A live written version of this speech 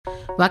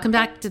Welcome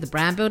back to the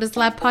Brand Builders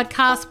Lab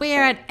podcast. We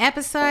are at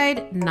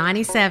episode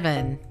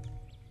 97.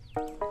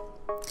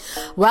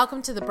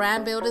 Welcome to the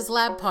Brand Builders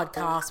Lab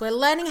podcast. We're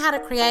learning how to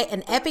create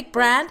an epic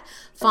brand,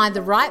 find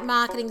the right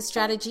marketing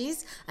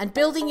strategies, and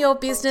building your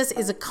business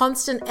is a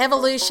constant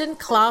evolution,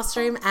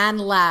 classroom,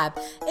 and lab.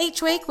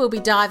 Each week, we'll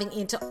be diving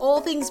into all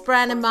things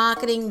brand and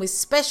marketing with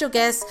special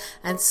guests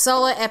and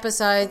solo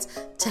episodes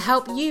to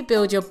help you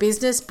build your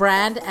business,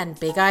 brand, and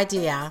big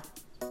idea.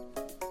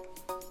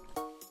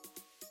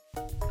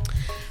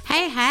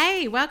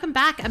 Hey, welcome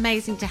back.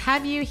 Amazing to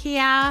have you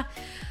here.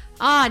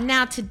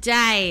 Now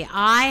today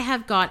I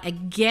have got a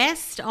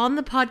guest on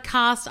the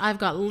podcast. I've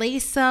got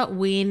Lisa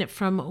Wynn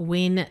from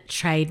Wynn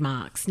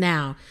Trademarks.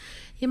 Now,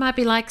 you might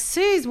be like,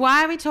 Suze,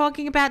 why are we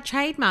talking about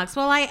trademarks?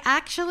 Well, I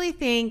actually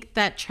think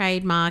that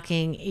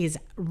trademarking is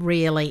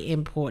really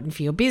important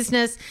for your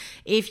business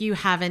if you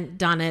haven't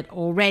done it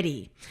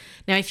already.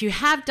 Now, if you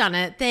have done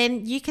it,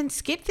 then you can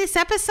skip this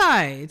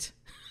episode.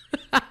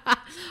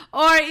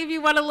 Or if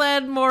you want to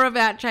learn more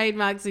about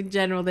trademarks in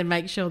general, then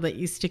make sure that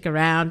you stick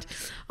around.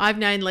 I've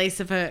known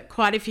Lisa for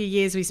quite a few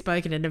years. We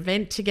spoke at an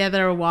event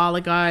together a while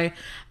ago,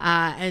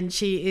 and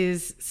she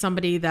is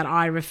somebody that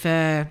I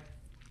refer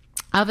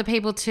other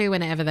people to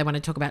whenever they want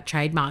to talk about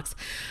trademarks.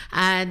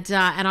 And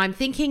I'm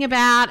thinking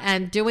about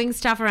and doing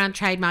stuff around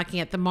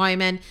trademarking at the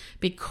moment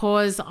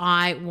because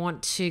I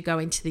want to go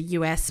into the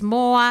US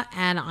more,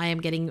 and I am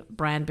getting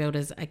Brand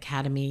Builders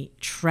Academy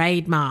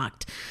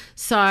trademarked.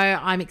 So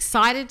I'm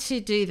excited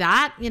to do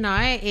that. You know,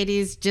 it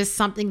is just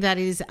something that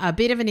is a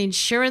bit of an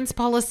insurance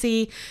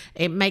policy.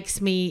 It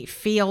makes me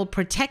feel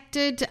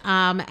protected,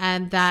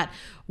 and that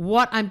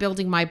what I'm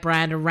building my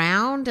brand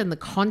around and the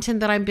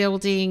content that I'm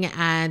building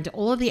and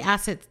all of the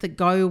assets that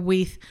go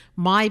with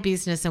my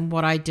business and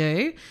what I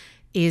do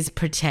is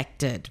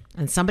protected,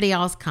 and somebody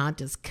else can't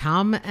just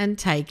come and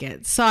take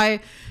it. So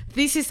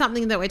this is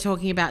something that we're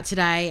talking about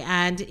today.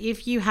 And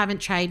if you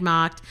haven't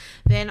trademarked,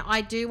 then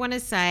I do want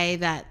to say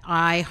that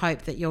I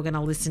hope that you're going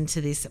to listen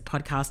to this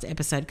podcast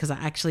episode because I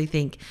actually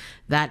think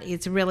that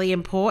it's really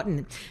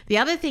important. The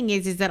other thing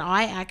is that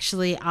I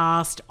actually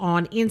asked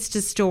on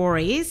Insta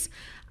stories,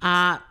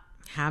 how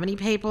many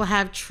people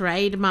have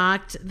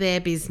trademarked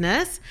their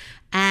business?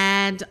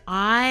 And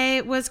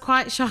I was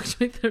quite shocked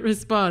with the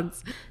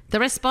response. The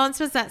response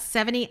was that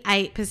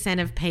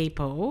 78% of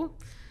people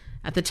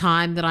at the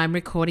time that I'm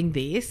recording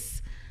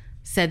this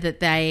said that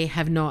they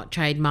have not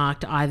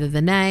trademarked either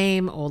the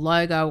name or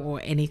logo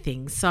or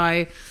anything.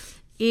 So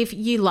if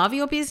you love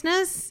your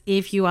business,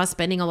 if you are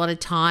spending a lot of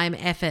time,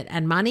 effort,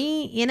 and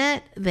money in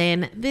it,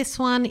 then this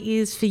one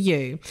is for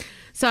you.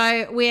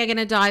 So we are going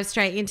to dive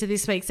straight into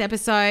this week's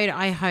episode.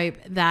 I hope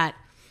that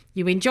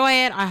you enjoy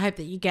it. I hope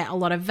that you get a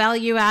lot of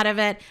value out of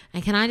it.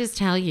 And can I just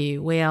tell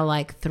you, we are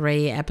like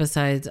 3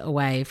 episodes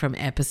away from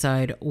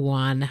episode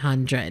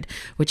 100,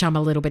 which I'm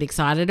a little bit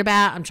excited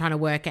about. I'm trying to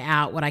work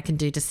out what I can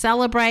do to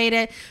celebrate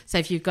it. So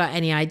if you've got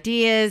any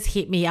ideas,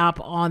 hit me up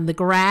on the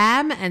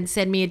gram and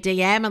send me a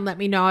DM and let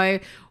me know,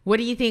 what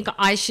do you think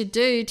I should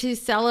do to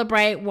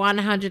celebrate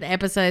 100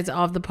 episodes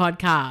of the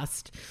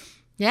podcast?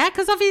 Yeah,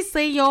 because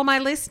obviously you're my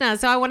listener,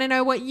 so I want to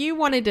know what you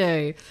want to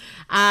do.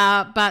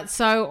 But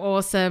so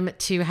awesome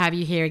to have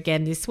you here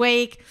again this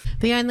week.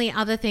 The only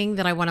other thing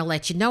that I want to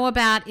let you know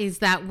about is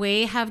that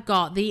we have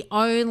got the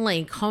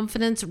only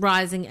Confidence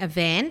Rising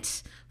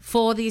event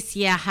for this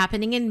year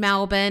happening in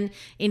Melbourne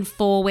in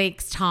 4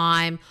 weeks'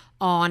 time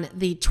on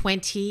the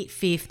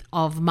 25th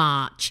of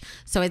March.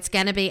 So it's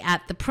going to be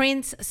at the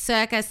Prince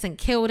Circus St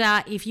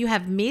Kilda. If you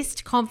have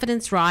missed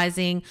Confidence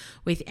Rising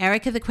with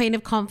Erica, the Queen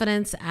of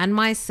Confidence, and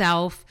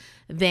myself,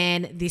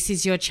 then this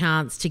is your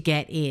chance to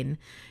get in.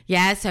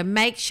 Yeah, so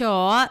make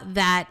sure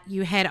that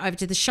you head over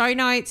to the show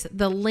notes.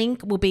 The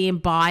link will be in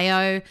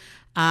bio,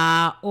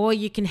 or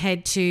you can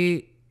head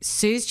to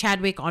Suze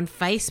Chadwick on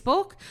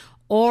Facebook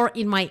or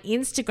in my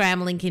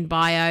Instagram link in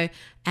bio,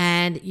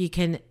 and you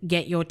can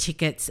get your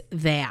tickets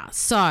there.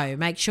 So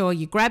make sure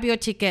you grab your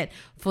ticket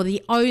for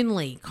the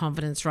only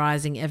Confidence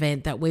Rising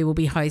event that we will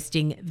be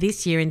hosting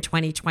this year in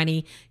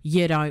 2020.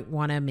 You don't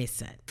want to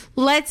miss it.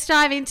 Let's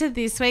dive into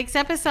this week's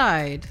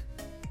episode.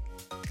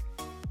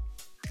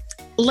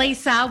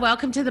 Lisa,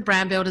 welcome to the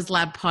Brand Builders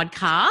Lab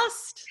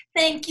podcast.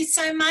 Thank you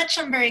so much.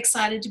 I'm very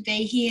excited to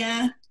be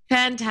here.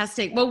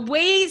 Fantastic. Well,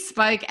 we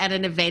spoke at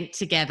an event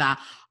together.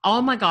 Oh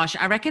my gosh,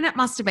 I reckon it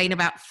must have been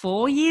about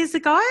 4 years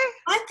ago.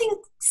 I think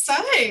so,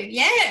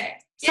 yeah.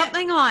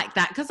 Something like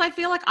that, because I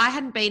feel like I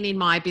hadn't been in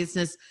my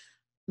business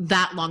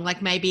that long,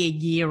 like maybe a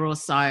year or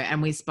so,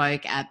 and we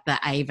spoke at the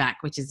AVAC,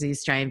 which is the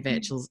Australian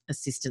Virtual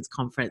Assistants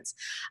Conference.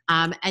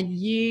 And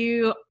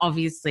you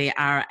obviously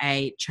are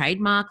a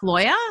trademark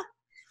lawyer.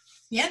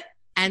 Yep.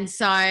 And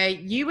so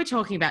you were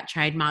talking about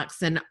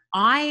trademarks, and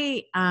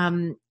I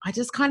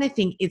just kind of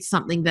think it's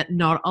something that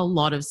not a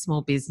lot of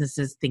small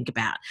businesses think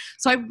about.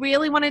 So I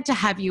really wanted to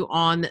have you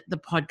on the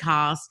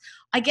podcast,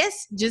 I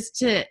guess, just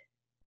to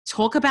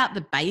talk about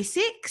the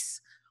basics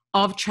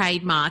of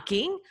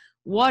trademarking,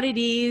 what it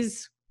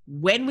is,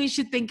 when we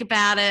should think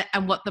about it,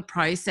 and what the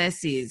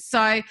process is.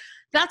 So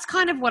that's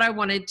kind of what I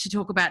wanted to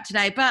talk about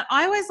today. But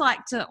I always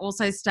like to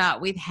also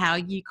start with how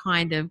you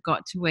kind of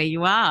got to where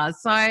you are.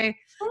 So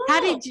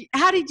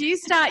how did you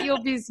start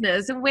your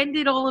business, and when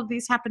did all of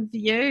this happen for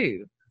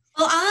you?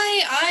 Well,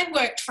 I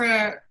worked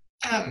for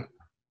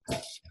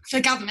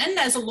government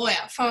as a lawyer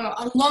for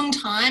a long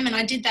time, and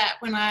I did that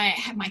when I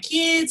had my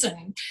kids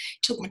and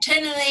took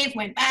maternity leave,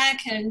 went back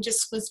and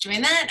just was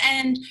doing that.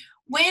 And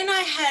when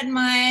I had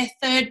my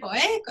third boy,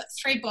 I've got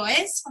 3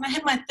 boys, when I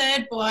had my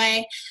third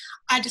boy,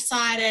 I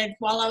decided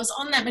while I was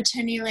on that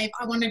maternity leave,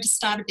 I wanted to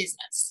start a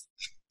business.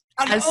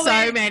 As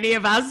so many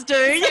of us do.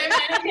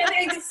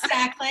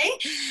 Exactly.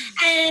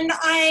 And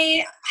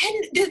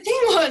the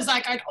thing was,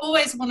 like, I'd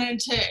always wanted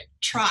to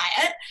try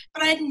it,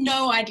 but I had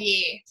no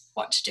idea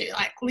what to do,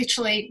 like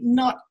literally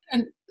not a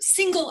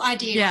single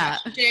idea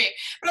what to do.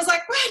 But I was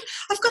like, right,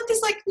 I've got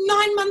this like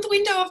 9-month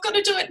window. I've got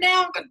to do it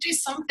now. I've got to do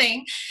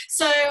something.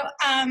 So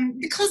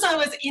because I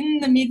was in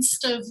the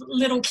midst of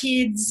little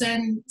kids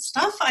and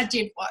stuff, I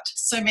did what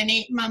so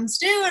many mums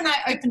do, and I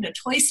opened a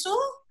toy store.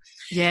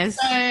 Yes.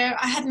 So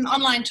I had an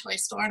online toy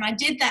store, and I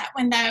did that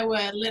when they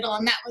were little,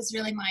 and that was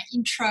really my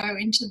intro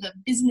into the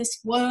business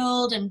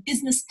world and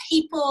business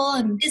people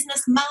and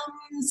business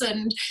mums,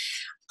 and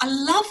I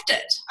loved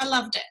it.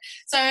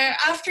 So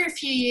after a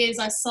few years,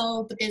 I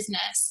sold the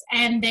business,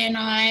 and then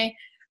I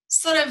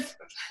sort of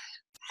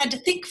had to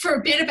think for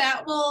a bit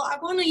about, well, I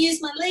want to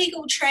use my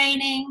legal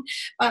training,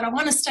 but I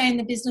want to stay in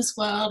the business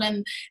world,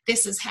 and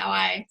this is how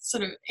I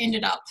sort of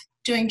ended up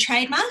doing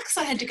trademarks.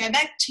 I had to go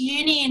back to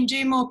uni and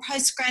do more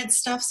postgrad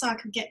stuff so I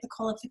could get the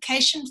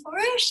qualification for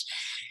it.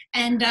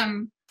 And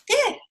and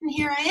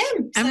here I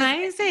am. So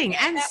amazing.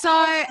 And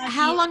so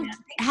how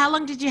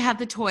long did you have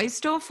the toy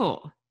store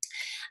for?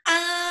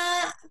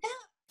 About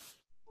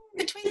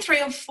between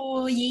 3 or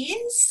 4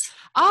 years.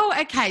 Oh,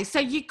 okay. So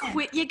you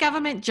quit your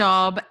government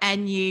job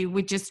and you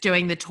were just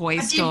doing the toy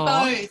store.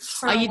 I did both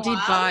for a while. You did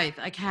both.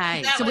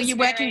 Okay. So were you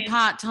working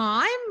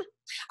part-time?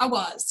 I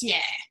was, yeah.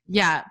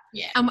 Yeah.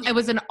 It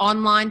was an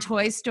online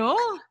toy store?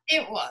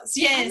 It was,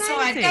 yeah. Amazing. So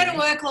I'd go to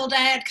work all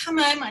day, I'd come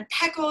home, I'd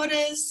pack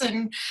orders,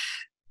 and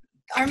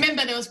I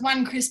remember there was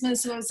one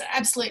Christmas, it was an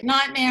absolute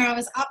nightmare. I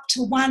was up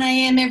till 1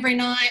 a.m. every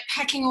night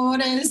packing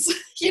orders,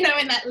 in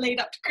that lead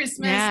up to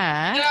Christmas.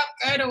 Yeah. Get up,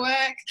 go to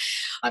work.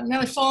 I've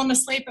nearly fallen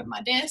asleep at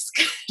my desk.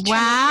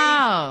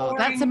 Wow,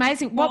 that's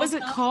amazing. What was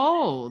it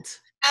called?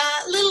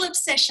 Little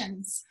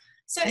Obsessions.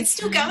 So it's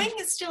still going.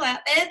 It's still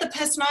out there. The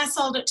person I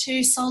sold it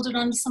to sold it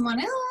on to someone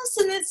else,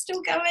 and it's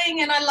still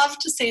going. And I love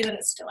to see that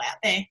it's still out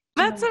there.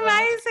 That's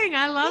amazing.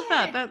 I love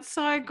that. That's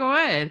so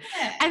good.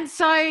 Yeah. And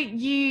so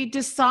you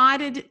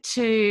decided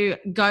to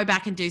go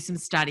back and do some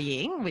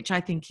studying, which I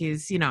think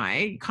is,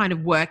 kind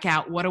of work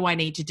out what do I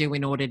need to do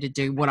in order to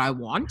do what I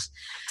want.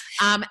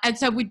 And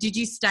so did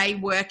you stay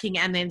working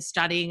and then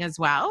studying as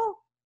well?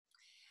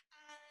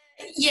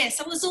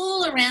 Yes, it was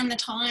all around the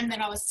time that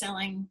I was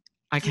selling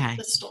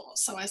the store.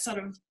 So I sort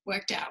of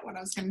worked out what I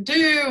was going to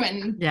do,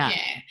 and yeah.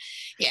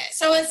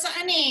 So it's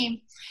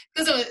only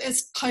because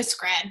it's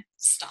post-grad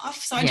stuff,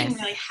 so I didn't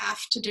really have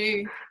to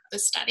do the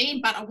study,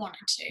 but I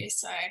wanted to.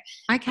 So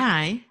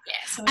okay.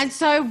 Yeah.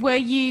 So were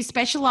you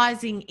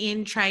specialising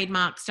in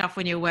trademark stuff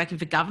when you were working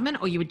for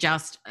government, or you were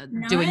just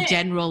doing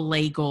general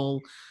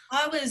legal?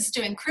 I was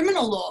doing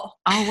criminal law.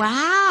 Oh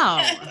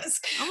wow!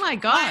 Oh my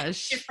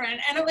gosh!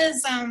 Different, and it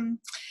was.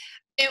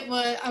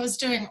 I was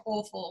doing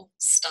awful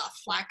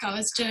stuff. Like I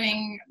was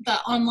doing the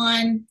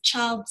online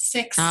child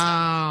sex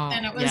stuff,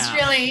 and it was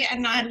really,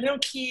 and I had little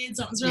kids.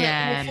 It was really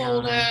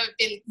awful to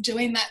be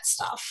doing that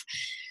stuff.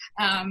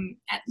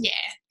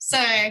 So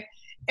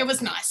it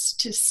was nice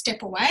to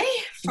step away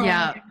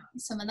from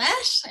some of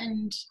that,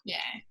 and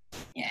yeah.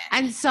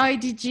 And so,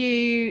 did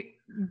you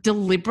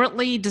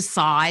deliberately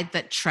decide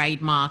that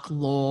trademark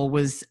law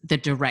was the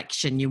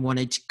direction you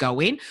wanted to go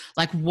in?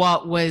 Like,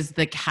 what was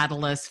the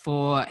catalyst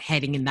for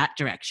heading in that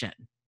direction?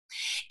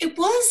 It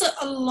was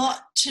a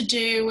lot to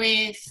do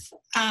with,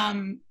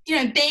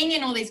 being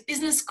in all these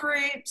business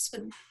groups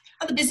with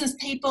other business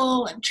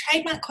people, and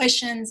trademark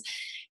questions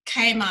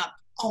came up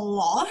a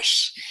lot.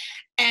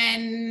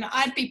 And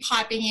I'd be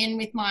piping in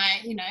with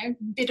my,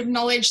 bit of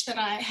knowledge that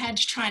I had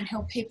to try and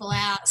help people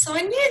out. So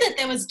I knew that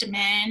there was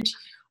demand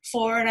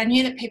for it. I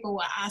knew that people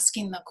were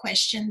asking the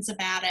questions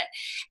about it.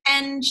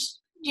 And,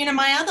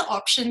 my other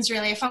options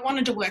really, if I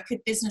wanted to work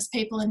with business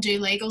people and do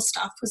legal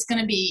stuff, was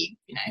going to be,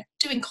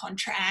 doing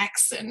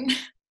contracts and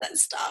that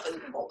stuff.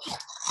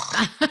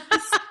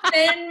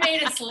 Send me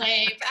to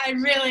sleep.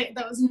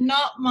 That was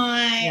not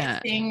my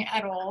thing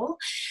at all.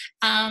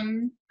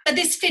 But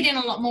this fit in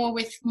a lot more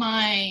with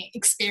my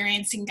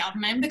experience in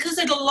government, because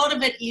a lot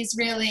of it is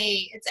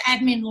really, it's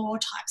admin law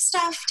type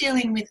stuff,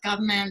 dealing with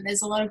government.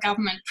 There's a lot of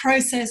government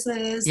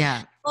processes.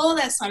 Yeah. All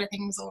that sort of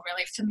thing was all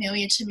really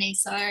familiar to me.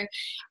 So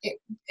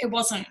it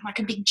wasn't like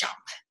a big jump.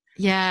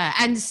 Yeah.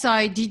 And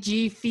so did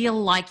you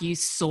feel like you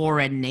saw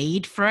a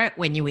need for it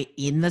when you were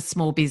in the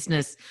small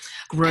business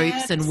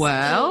groups and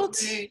world?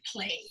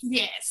 Absolutely.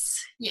 Yes.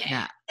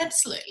 Yeah.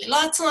 Absolutely.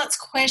 Lots and lots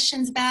of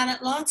questions about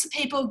it. Lots of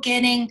people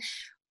getting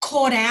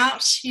caught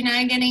out,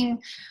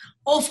 getting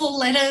awful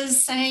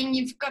letters saying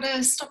you've got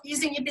to stop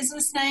using your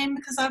business name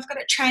because I've got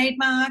it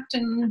trademarked,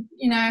 and,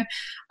 a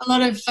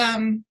lot of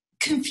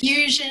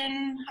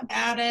confusion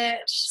about it.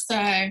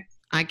 So,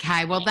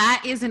 okay, well,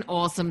 that is an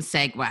awesome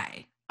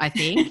segue, I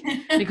think,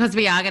 because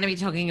we are going to be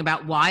talking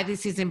about why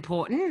this is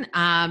important.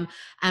 And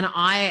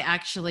I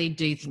actually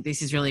do think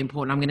this is really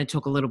important. I'm going to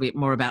talk a little bit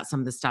more about some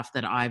of the stuff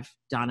that I've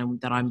done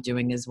and that I'm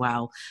doing as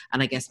well,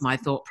 and I guess my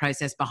thought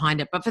process behind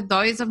it. But for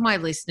those of my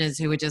listeners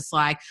who are just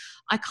like,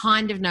 I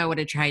kind of know what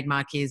a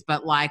trademark is,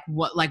 but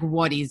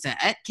what is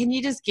it? Can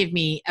you just give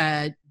me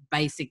a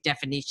basic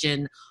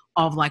definition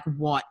of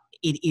what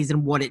it is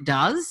and what it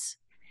does?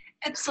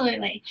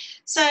 Absolutely.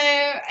 So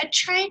a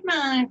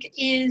trademark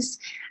is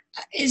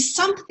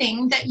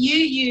something that you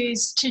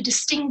use to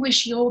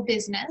distinguish your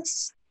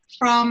business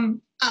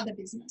from other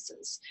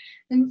businesses.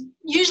 And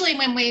usually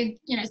when we,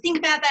 think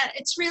about that,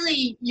 it's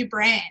really your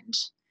brand.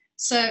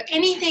 So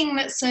anything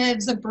that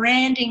serves a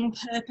branding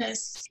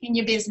purpose in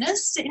your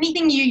business,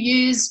 anything you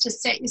use to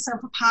set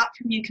yourself apart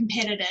from your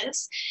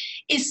competitors,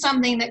 is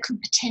something that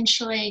could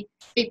potentially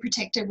be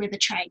protected with a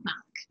trademark.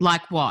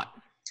 Like what?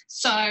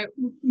 So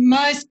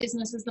most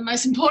businesses, the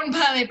most important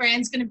part of their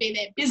brand is going to be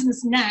their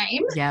business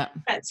name. Yeah.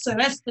 That's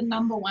the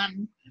number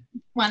one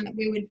that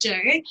we would do.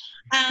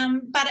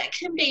 But it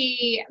can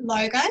be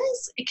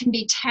logos, it can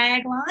be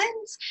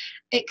taglines,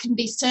 it can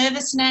be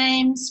service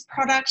names,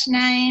 product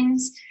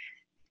names.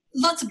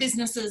 Lots of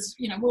businesses,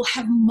 will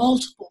have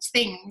multiple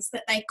things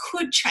that they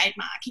could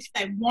trademark if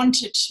they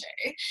wanted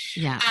to.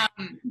 Yeah.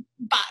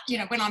 But,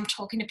 when I'm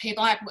talking to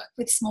people, I work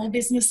with small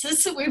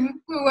businesses, so we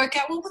work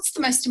out, well, what's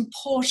the most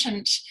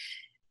important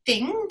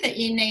thing that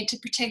you need to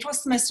protect?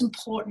 What's the most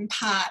important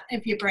part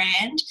of your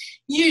brand?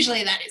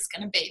 Usually that is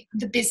going to be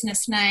the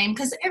business name,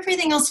 because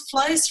everything else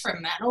flows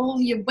from that.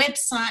 All your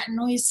website and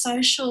all your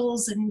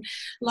socials and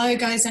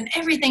logos and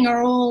everything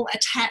are all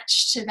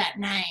attached to that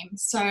name.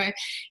 So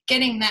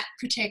getting that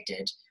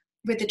protected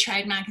with the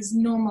trademark is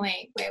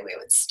normally where we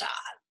would start.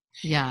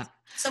 Yeah.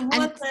 So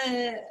what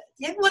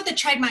the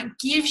trademark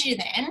gives you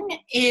then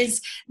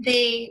is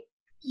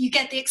you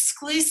get the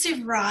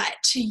exclusive right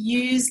to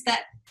use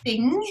that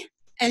thing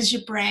as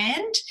your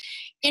brand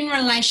in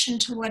relation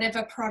to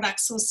whatever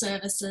products or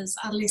services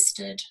are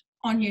listed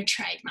on your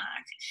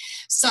trademark.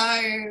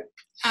 So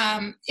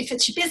if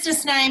it's your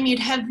business name, you'd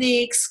have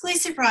the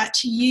exclusive right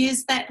to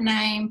use that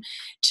name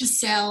to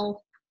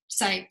sell,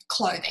 say,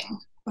 clothing,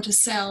 or to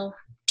sell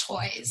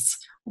toys,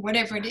 or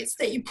whatever it is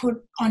that you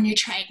put on your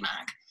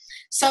trademark.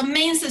 So it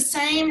means the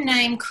same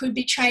name could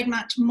be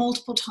trademarked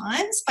multiple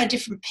times by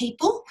different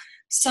people,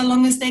 so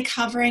long as they're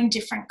covering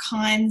different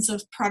kinds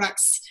of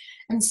products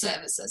and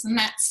services, and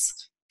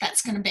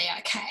that's going to be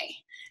okay.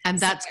 And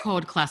that's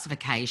called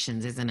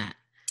classifications, isn't it?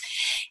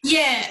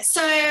 Yeah.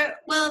 So,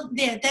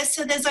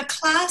 there's a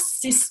class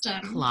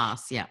system.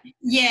 Class, yeah.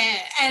 Yeah,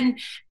 and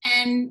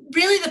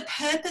really the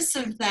purpose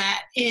of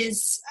that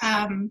is,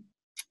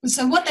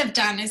 so what they've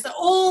done is that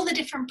all the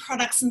different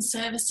products and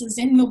services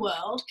in the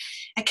world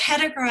are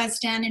categorised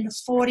down into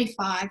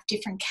 45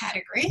 different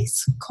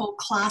categories called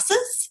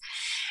classes.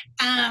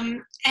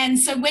 And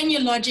so when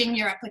you're lodging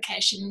your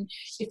application,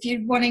 if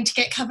you're wanting to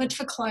get covered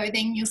for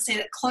clothing, you'll see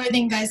that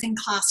clothing goes in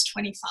class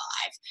 25.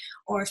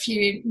 Or if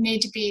you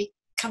need to be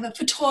covered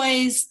for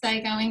toys,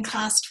 they go in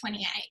class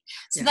 28.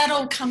 So that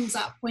all comes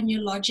up when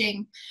you're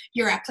lodging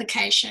your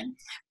application.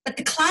 But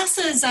the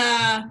classes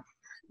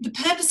the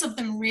purpose of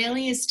them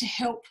really is to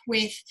help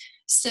with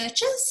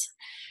searches.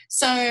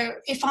 So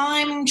if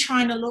I'm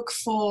trying to look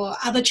for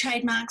other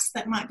trademarks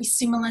that might be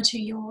similar to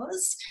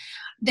yours,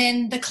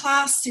 then the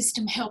class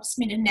system helps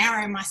me to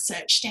narrow my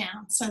search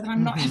down so that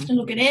I'm not having to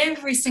look at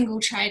every single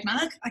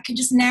trademark. I can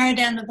just narrow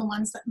down to the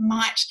ones that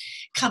might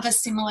cover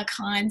similar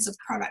kinds of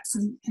products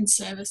and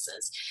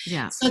services.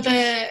 Yeah. So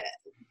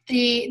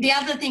the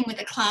other thing with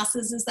the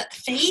classes is that the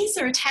fees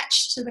are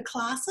attached to the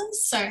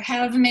classes. So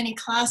however many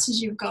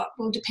classes you've got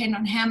will depend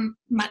on how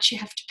much you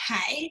have to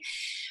pay,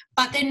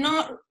 but they're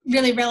not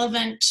really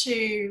relevant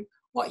to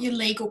what your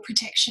legal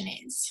protection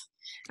is.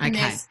 And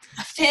there's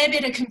a fair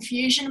bit of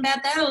confusion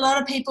about that. A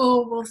lot of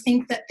people will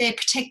think that they're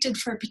protected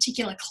for a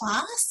particular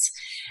class,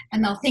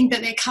 and they'll think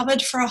that they're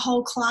covered for a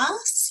whole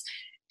class,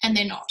 and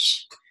they're not.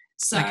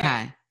 So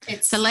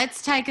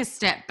let's take a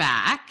step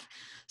back.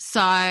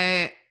 So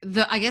I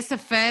guess the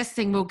first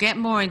thing, we'll get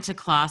more into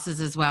classes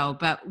as well,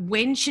 but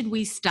when should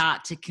we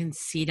start to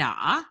consider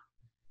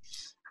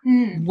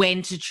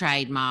when to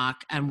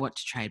trademark and what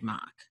to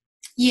trademark?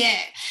 Yeah.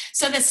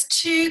 So there's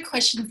two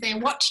questions there,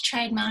 what to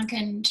trademark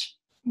and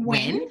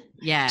when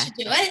to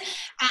do it.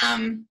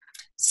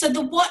 So the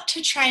what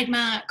to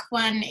trademark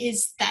one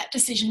is that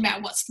decision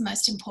about what's the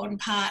most important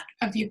part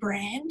of your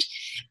brand.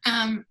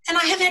 And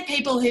I have had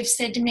people who've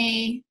said to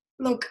me,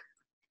 look,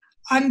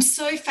 I'm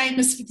so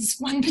famous for this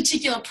one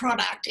particular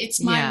product.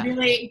 It's my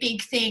really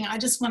big thing. I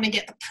just want to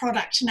get the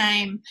product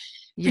name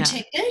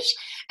protected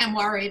and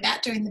worry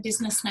about doing the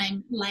business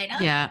name later.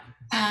 Yeah.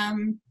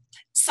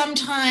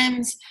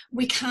 Sometimes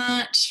we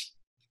can't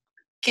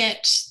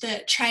get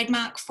the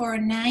trademark for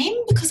a name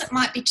because it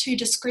might be too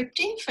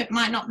descriptive. It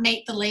might not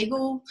meet the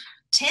legal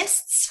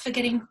tests for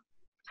getting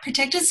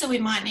protected, so we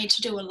might need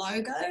to do a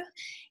logo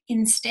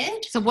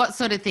instead. So what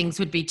sort of things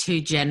would be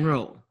too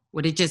general?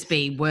 Would it just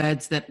be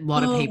words that a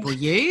lot of people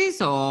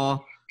use,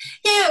 or?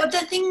 Yeah,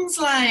 the things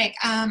like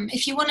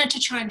if you wanted to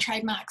try and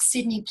trademark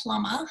Sydney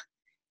plumber,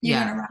 you're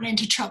going to run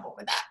into trouble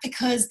with that,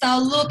 because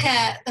they'll look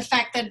at the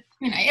fact that,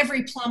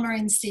 every plumber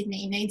in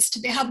Sydney needs to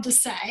be able to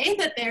say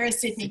that they're a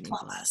Sydney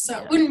plumber. So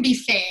it wouldn't be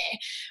fair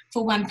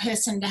for one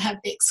person to have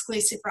the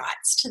exclusive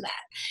rights to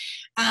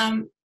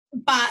that.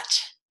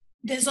 But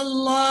there's a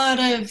lot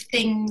of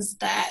things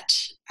that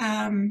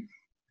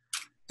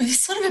there's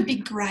sort of a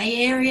big grey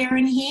area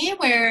in here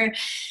where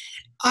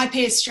IP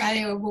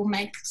Australia will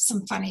make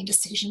some funny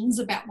decisions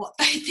about what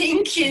they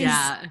think is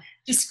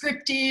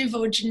descriptive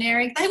or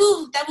generic. They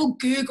will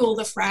Google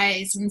the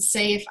phrase and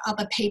see if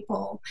other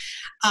people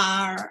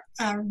are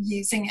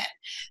using it.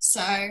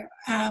 So,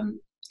 and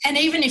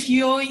even if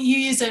you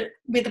use it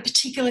with a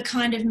particular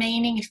kind of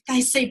meaning, if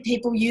they see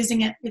people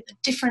using it with a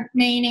different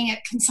meaning, it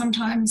can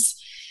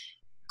sometimes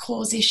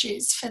cause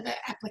issues for the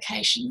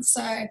application.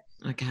 So,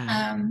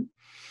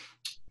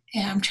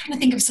 yeah, I'm trying to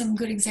think of some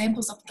good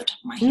examples off the top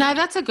of my head. No,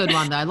 that's a good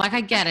one though. Like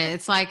I get it.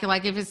 It's like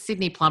if it's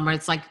Sydney plumber,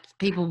 it's like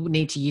people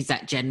need to use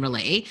that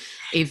generally.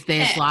 If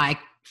there's like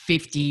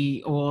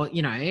 50 or,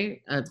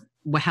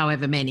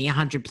 however many,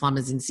 100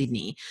 plumbers in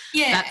Sydney,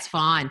 that's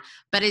fine.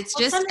 But it's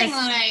just something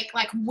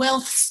like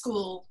wealth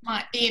school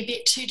might be a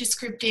bit too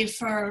descriptive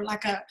for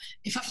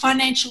if a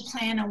financial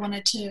planner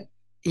wanted to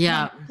run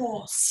a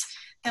course.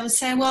 They would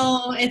say,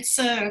 well, it's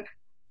a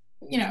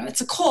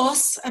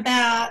course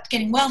about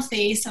getting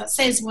wealthy, so it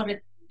says what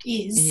it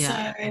is.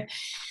 Yeah.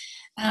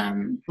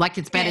 So,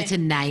 it's better to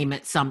name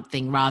it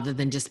something rather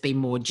than just be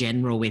more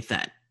general with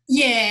it.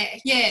 Yeah.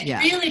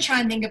 Really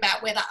try and think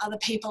about whether other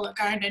people are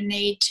going to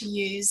need to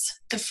use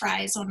the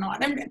phrase or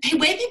not. And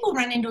where people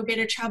run into a bit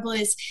of trouble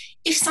is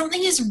if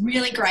something is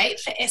really great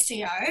for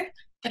SEO,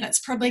 then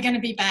it's probably going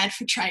to be bad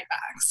for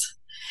trademarks.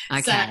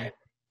 Okay. So,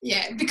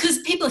 yeah, because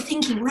people are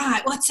thinking,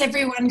 right, what's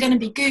everyone going to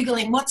be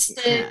Googling? What's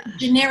the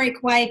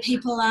generic way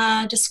people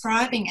are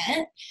describing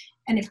it?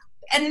 And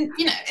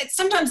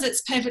sometimes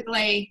it's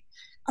perfectly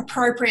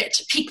appropriate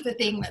to pick the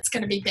thing that's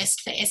going to be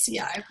best for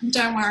SEO.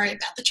 Don't worry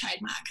about the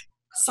trademark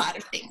side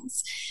of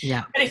things.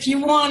 Yeah. But if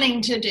you're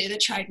wanting to do the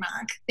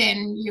trademark,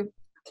 then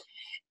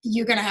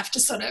you're going to have to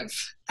sort of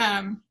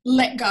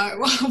let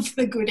go of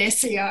the good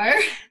SEO.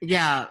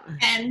 Yeah.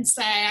 And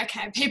say,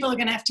 okay, people are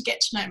going to have to get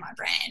to know my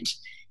brand.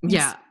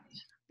 Yeah.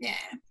 Yeah.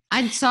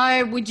 And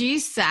so would you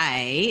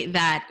say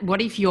that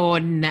what if your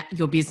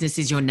business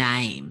is your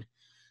name?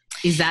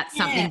 Is that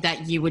something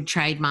that you would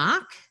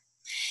trademark?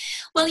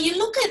 Well, you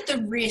look at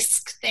the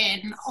risk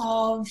then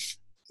of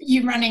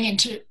you running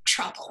into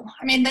trouble.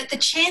 I mean, that the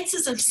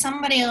chances of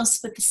somebody else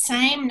with the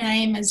same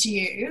name as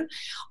you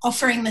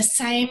offering the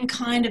same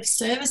kind of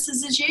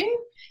services as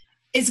you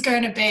is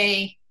going to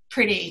be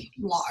pretty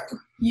low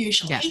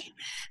usually.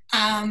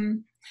 Yeah.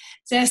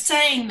 They're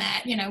saying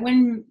that,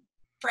 when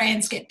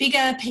brands get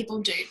bigger, people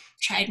do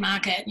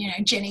trademark it,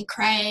 Jenny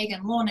Craig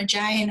and Lorna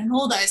Jane and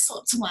all those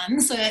sorts of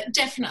ones are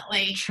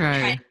definitely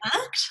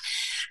trademarked.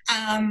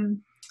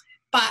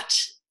 But,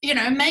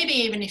 maybe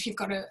even if you've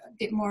got a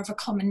bit more of a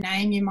common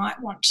name, you might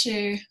want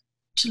to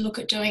look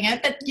at doing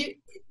it. But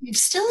you've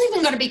still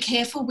even got to be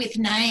careful with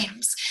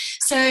names.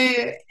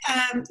 So,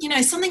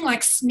 something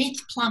like Smith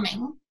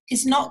Plumbing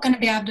is not going to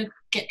be able to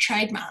get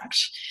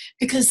trademarked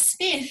because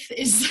Smith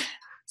is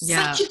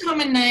such a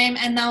common name,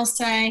 and they'll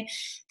say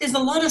there's a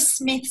lot of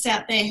Smiths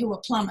out there who are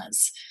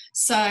plumbers,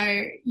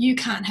 so you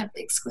can't have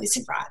the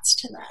exclusive rights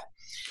to that.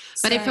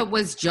 But if it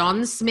was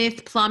John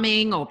Smith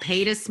Plumbing or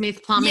Peter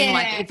Smith Plumbing,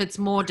 if it's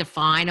more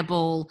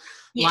definable,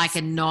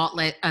 and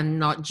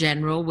not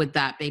general, would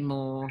that be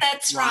more?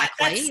 That's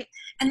likely?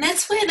 Right.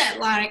 That's where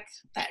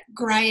that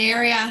grey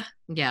area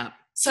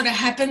sort of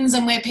happens,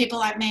 and where people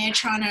like me are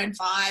trying to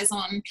advise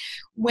on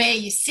where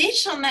you sit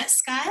on that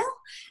scale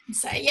and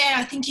say,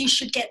 I think you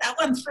should get that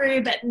one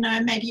through, but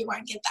no, maybe you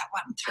won't get that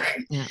one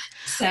through. Yeah.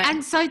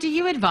 So do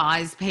you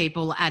advise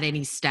people at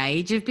any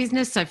stage of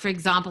business? So, for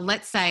example,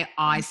 let's say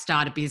I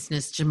start a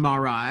business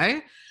tomorrow.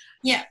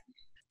 Yeah.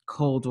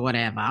 Called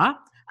whatever.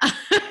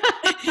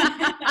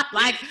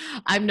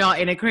 I'm not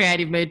in a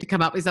creative mood to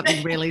come up with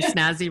something really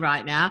snazzy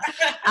right now.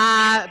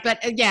 But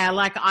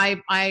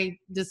I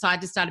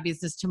decide to start a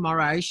business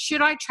tomorrow.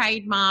 Should I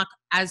trademark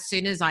as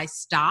soon as I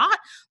start?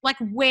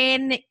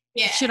 When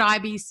should I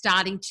be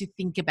starting to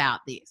think about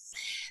this?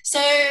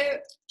 So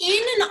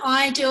in an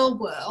ideal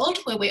world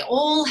where we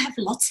all have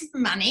lots of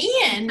money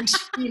and,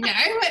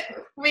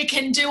 we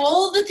can do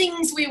all the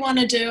things we want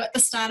to do at the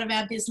start of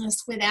our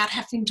business without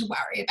having to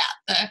worry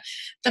about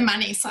the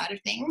money side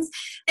of things,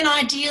 then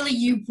ideally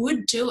you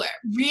would do it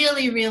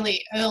really,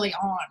 really early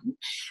on.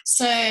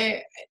 So,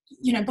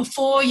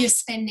 before you're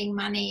spending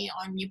money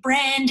on your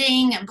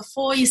branding and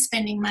before you're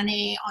spending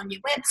money on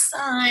your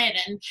website,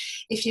 and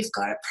if you've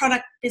got a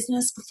product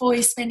business, before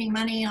you're spending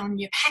money on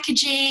your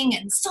packaging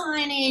and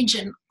signage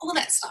and all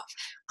that stuff.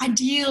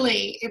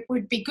 Ideally, it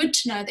would be good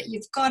to know that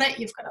you've got it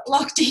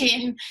locked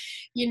in.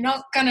 You're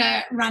not going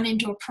to run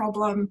into a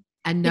problem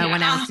And no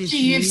one else is after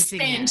you've using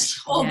spent it.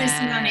 all this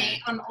money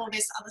on all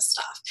this other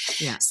stuff.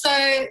 Yeah. So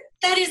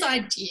that is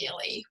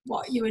ideally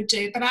what you would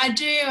do. But I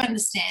do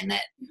understand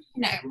that,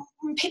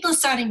 when people are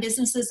starting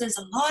businesses, there's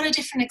a lot of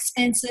different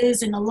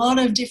expenses in a lot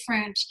of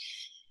different,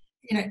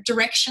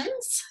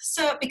 directions.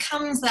 So it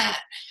becomes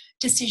that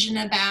decision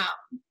about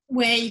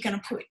where you're going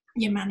to put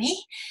your money.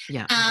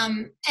 Yeah.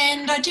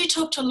 And I do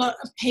talk to a lot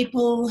of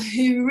people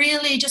who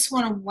really just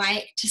want to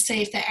wait to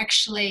see if they're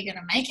actually going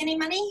to make any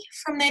money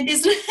from their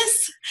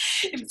business,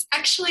 if it's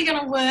actually going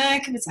to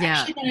work, if it's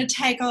actually going to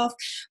take off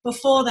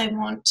before they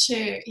want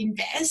to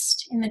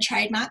invest in the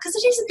trademark, because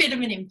it is a bit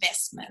of an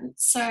investment.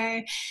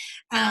 So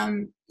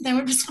they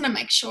would just want to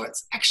make sure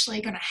it's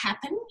actually going to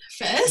happen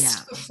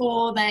first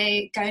before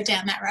they go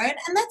down that road.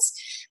 And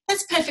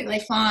that's perfectly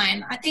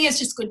fine. I think it's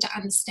just good to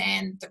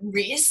understand the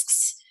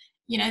risks.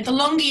 The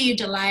longer you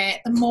delay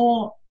it, the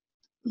more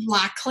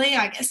likely,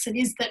 I guess, it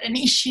is that an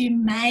issue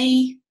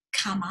may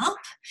come up.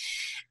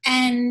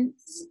 And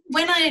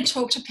when I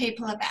talk to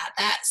people about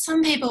that,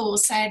 some people will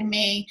say to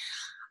me,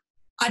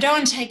 I don't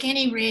want to take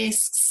any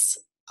risks.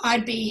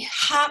 I'd be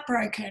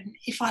heartbroken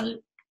if I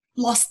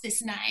lost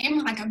this name.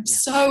 Like, I'm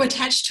so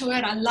attached to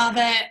it. I love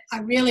it. I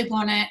really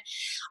want it.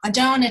 I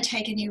don't want to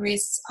take any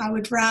risks. I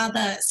would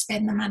rather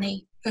spend the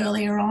money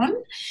earlier on.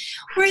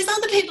 Whereas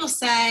other people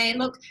say,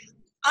 look,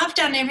 I've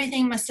done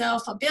everything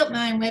myself. I built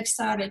my own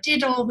website. I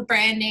did all the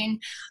branding.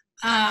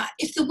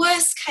 If the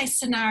worst case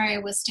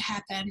scenario was to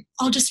happen,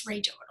 I'll just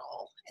redo it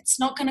all. It's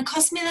not going to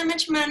cost me that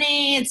much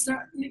money. It's not,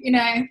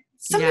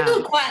 some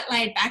people are quite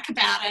laid back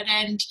about it,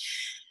 and,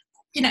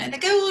 they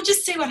go, we'll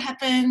just see what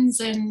happens.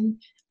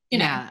 And,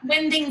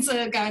 when things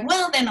are going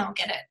well, then I'll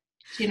get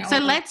it. So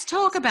let's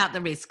talk about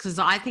the risk, because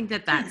I think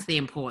that's the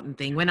important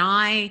thing. When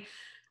I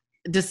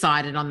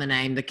decided on the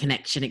name, The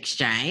Connection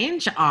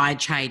Exchange, I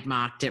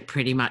trademarked it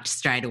pretty much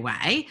straight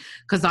away,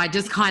 because I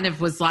just kind of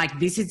was like,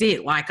 this is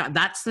it. Like,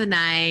 that's the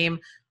name.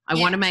 I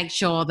want to make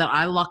sure that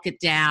I lock it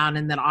down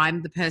and that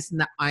I'm the person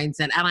that owns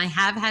it. And I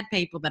have had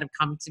people that have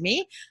come to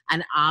me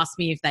and asked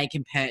me if they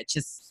can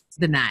purchase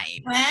the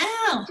name.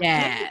 Wow.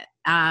 Yeah.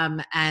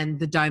 And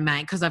the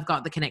domain, because I've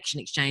got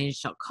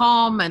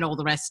theconnectionexchange.com and all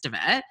the rest of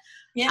it.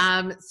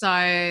 Yeah. So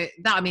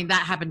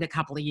that happened a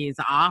couple of years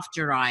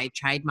after I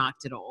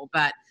trademarked it all.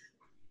 But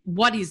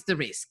what is the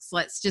risks?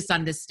 Let's just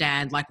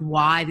understand, like,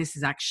 why this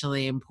is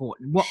actually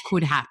important. What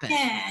could happen?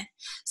 Yeah.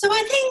 So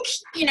I think,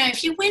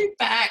 if you went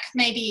back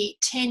maybe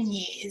 10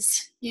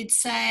 years, you'd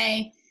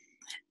say,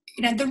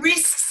 the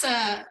risks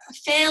are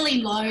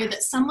fairly low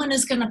that someone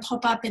is going to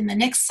pop up in the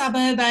next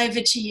suburb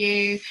over to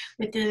you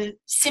with a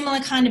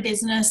similar kind of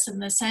business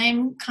and the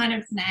same kind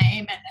of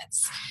name. And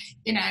it's,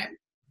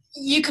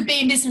 you could be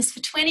in business for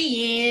 20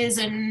 years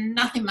and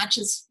nothing much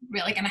is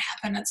really going to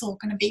happen. It's all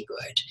going to be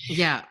good.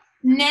 Yeah.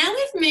 Now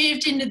we've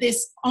moved into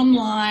this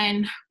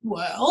online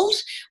world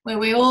where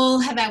we all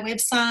have our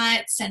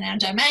websites and our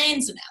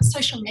domains and our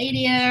social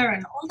media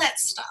and all that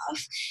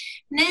stuff.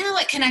 Now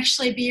it can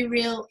actually be a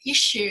real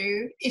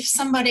issue if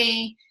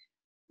somebody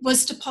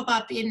was to pop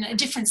up in a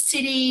different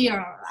city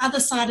or other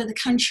side of the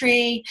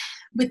country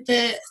with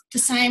the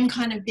same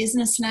kind of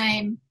business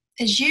name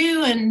as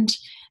you, and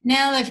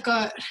now they've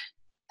got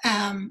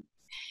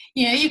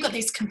you've got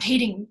these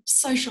competing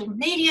social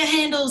media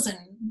handles and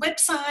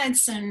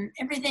websites and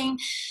everything.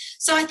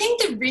 So I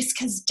think the risk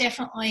has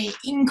definitely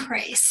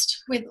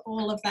increased with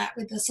all of that,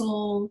 with us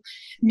all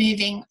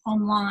moving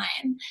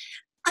online.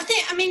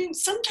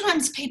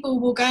 Sometimes people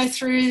will go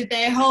through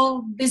their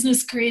whole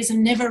business careers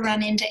and never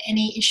run into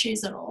any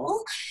issues at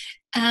all.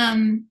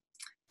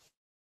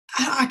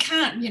 I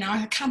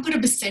can't put a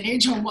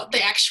percentage on what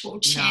the actual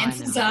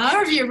chances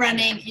are of you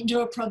running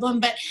into a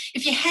problem. But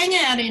if you hang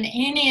out in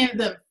any of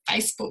the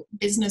Facebook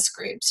business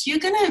groups, you're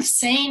going to have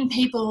seen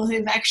people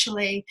who've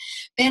actually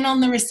been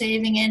on the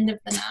receiving end of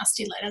the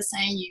nasty letter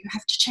saying you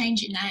have to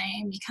change your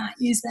name, you can't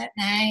use that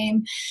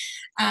name.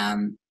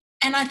 And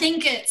I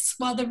think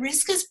while the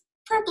risk is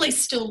probably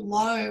still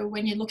low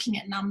when you're looking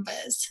at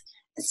numbers,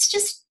 it's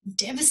just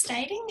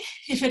devastating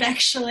if it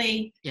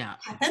actually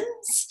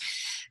happens.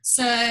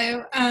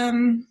 So,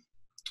 I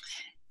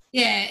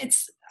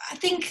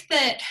think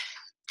that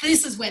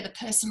this is where the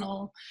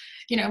personal,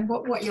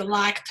 what you're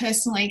like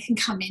personally can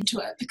come into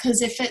it,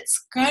 because if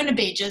it's going to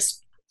be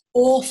just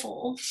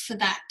awful for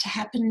that to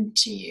happen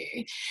to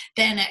you,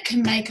 then it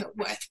can make it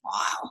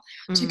worthwhile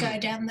to go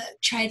down the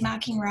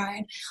trademarking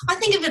road. I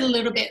think of it a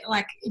little bit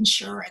like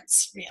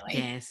insurance, really.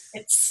 Yes.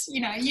 It's,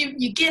 you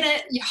get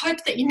it, you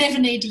hope that you never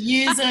need to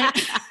use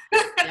it.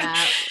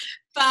 Yeah.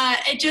 But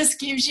it just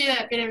gives you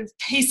that bit of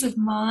peace of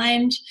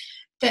mind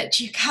that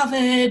you're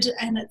covered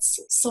and it's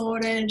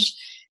sorted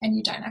and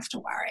you don't have to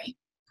worry.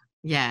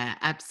 Yeah,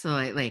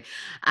 absolutely.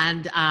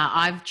 And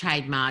I've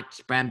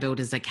trademarked Brand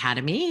Builders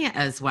Academy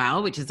as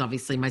well, which is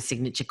obviously my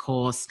signature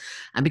course.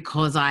 And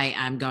because I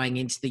am going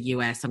into the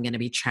US, I'm going to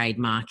be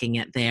trademarking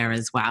it there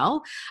as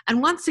well.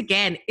 And once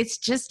again, it's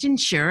just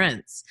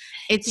insurance.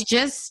 It's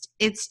just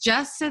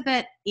so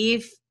that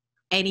if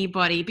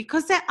anybody,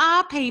 because there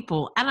are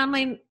people, and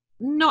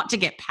not to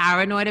get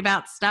paranoid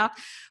about stuff,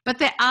 but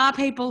there are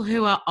people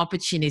who are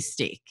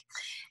opportunistic.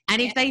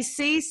 And if they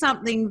see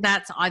something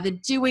that's either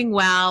doing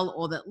well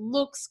or that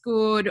looks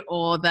good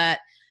or that,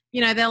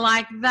 they're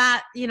like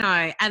that,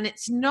 and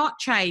it's not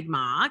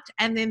trademarked,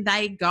 and then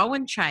they go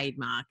and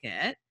trademark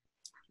it,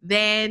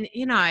 then,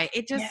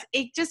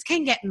 it just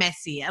can get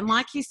messy. And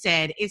like you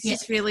said, it's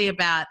just really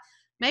about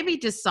maybe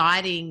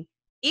deciding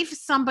if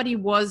somebody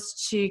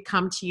was to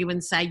come to you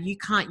and say, you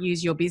can't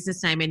use your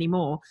business name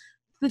anymore,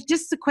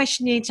 just the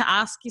question you need to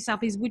ask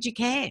yourself is, would you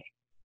care?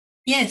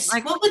 Yes.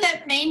 Like, what would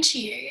that mean to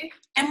you?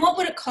 And what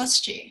would it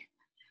cost you?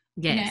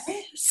 Yes.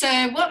 So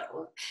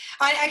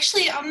I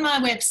actually, on my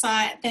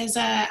website, there's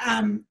a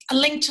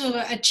link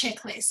to a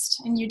checklist,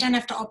 and you don't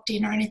have to opt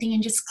in or anything,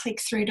 and just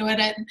click through to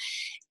it,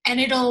 and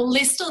it'll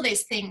list all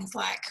these things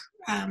like,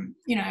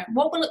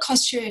 what will it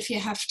cost you if you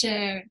have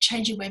to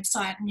change your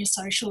website and your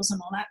socials and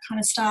all that kind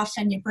of stuff,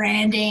 and your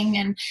branding,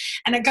 and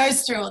it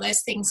goes through all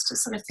those things to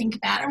sort of think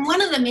about. And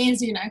one of them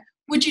is,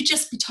 would you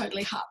just be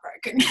totally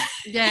heartbroken?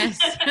 Yes.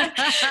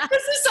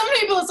 Because some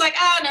people, it's like,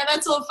 oh, no,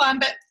 that's all fun.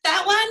 But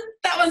that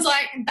one's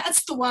like,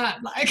 that's the one.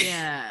 Like,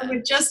 I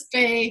would just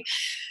be,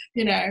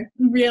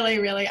 really,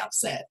 really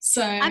upset.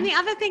 So, and the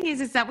other thing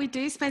is that we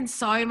do spend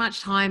so much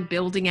time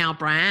building our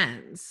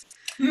brands.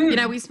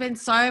 We spend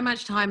so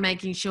much time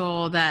making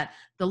sure that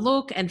the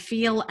look and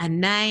feel and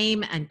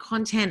name and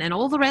content and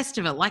all the rest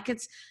of it, like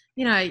it's,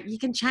 you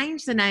can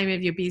change the name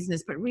of your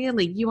business, but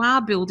really you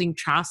are building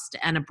trust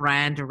and a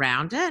brand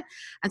around it.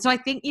 And so I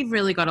think you've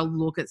really got to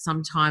look at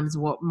sometimes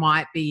what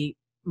might be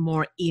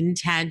more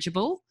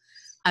intangible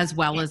as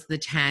well as the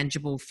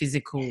tangible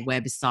physical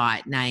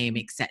website name,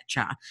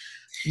 etc.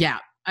 Yeah.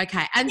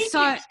 Okay. And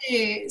so,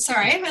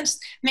 sorry, I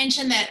must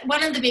mention that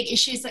one of the big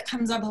issues that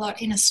comes up a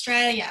lot in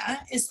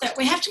Australia is that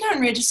we have to go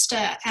and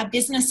register our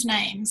business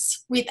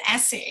names with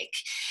ASIC.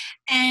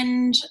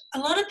 And a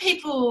lot of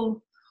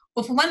people,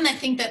 well, for one, they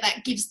think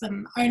that gives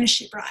them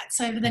ownership rights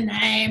over the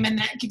name, and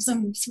that gives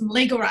them some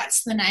legal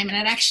rights to the name, and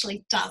it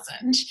actually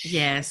doesn't.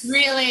 Yes.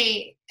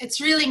 It's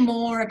really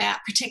more about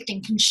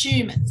protecting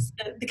consumers.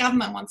 The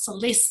government wants a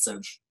list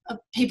of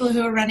people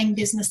who are running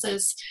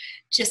businesses,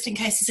 just in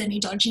case there's any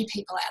dodgy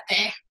people out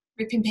there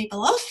ripping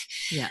people off.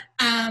 Yeah.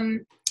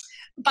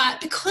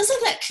 But because of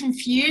that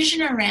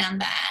confusion around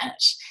that,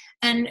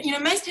 and,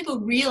 most people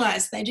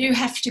realise they do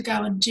have to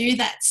go and do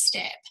that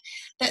step,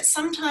 that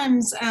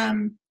sometimes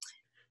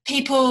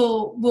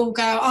people will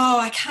go, oh,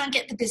 I can't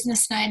get the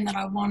business name that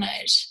I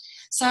wanted,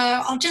 so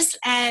I'll just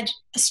add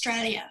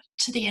Australia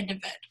to the end of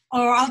it,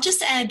 or I'll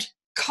just add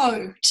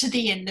Co to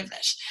the end of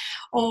it,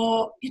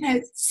 or,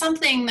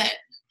 something that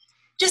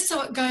just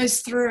so it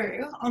goes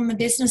through on the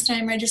business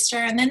name register,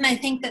 and then they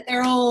think that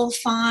they're all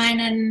fine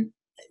and,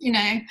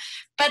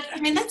 but I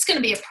mean, that's going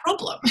to be a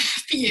problem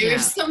for you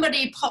if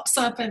somebody pops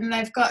up and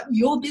they've got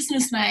your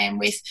business name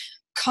with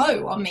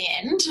Co on the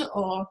end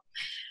or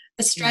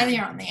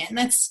Australia on the end.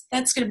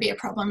 That's going to be a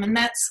problem, and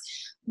that's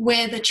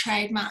where the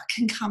trademark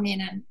can come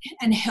in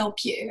and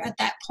help you at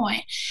that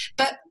point.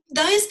 But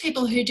those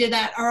people who do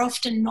that are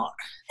often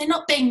they're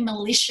not being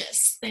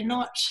malicious. They're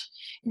not,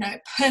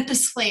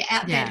 purposefully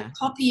out there to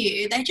copy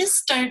you. They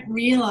just don't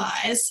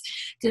realise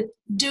that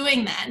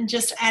doing that and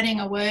just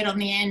adding a word on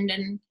the end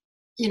and,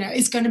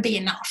 is going to be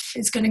enough.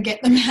 It's going to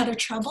get them out of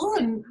trouble,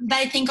 and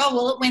they think, oh,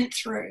 well, it went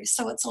through,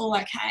 so it's all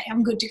okay.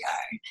 I'm good to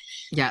go.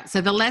 Yeah. So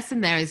the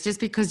lesson there is,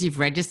 just because you've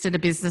registered a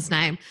business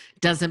name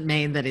doesn't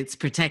mean that it's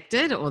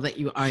protected or that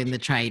you own the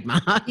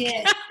trademark.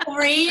 Yes.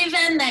 Or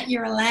even that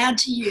you're allowed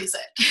to use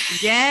it.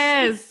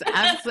 Yes,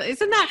 absolutely.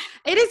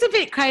 It is a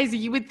bit crazy.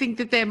 You would think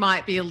that there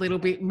might be a little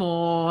bit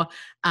more,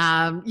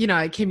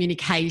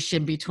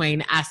 communication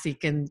between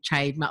ASIC and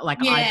trademark, like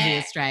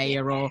IP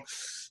Australia or,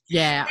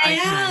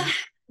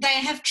 They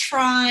have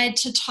tried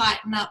to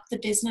tighten up the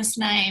business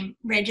name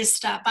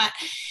register, but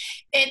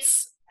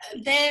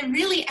they're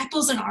really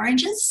apples and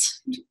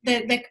oranges.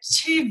 They're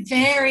two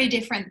very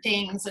different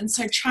things, and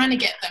so trying to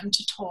get them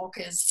to talk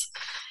is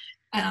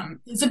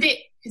a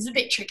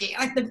bit tricky.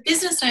 Like the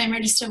business name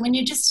register, when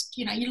you just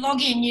you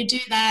log in, you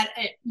do that,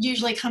 it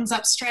usually comes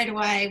up straight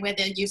away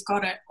whether you've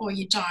got it or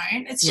you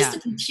don't. It's just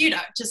a computer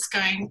just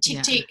going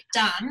tick tick,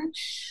 done.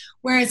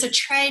 Whereas a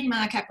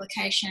trademark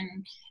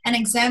application, an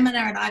examiner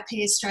at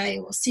IP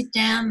Australia will sit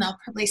down, they'll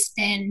probably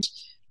spend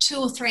 2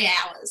 or 3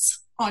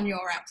 hours on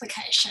your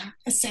application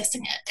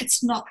assessing it.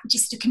 It's not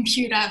just a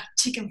computer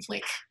tick and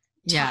flick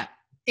type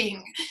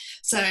thing.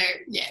 So,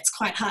 it's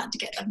quite hard to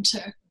get them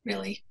to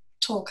really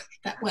talk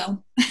that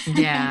well.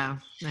 Yeah,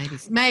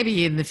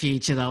 maybe in the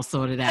future they'll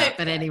sort it out.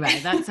 But anyway,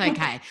 that's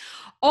okay.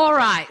 All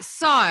right,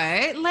 so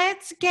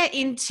let's get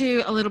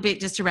into a little bit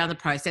just around the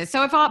process.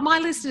 So if my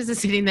listeners are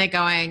sitting there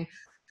going,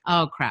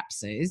 oh, crap,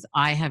 Suze,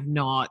 I have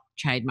not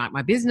trademarked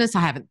my business. I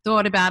haven't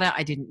thought about it.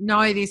 I didn't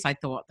know this. I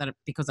thought that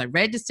because I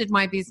registered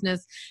my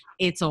business,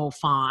 it's all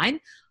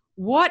fine.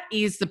 What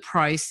is the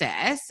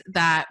process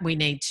that we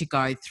need to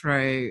go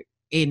through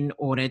in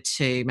order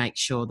to make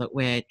sure that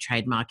we're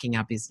trademarking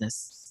our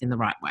business in the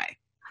right way?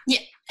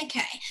 Yeah,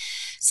 okay.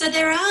 So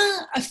there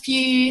are a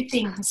few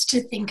things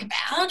to think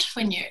about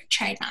when you're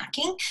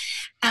trademarking.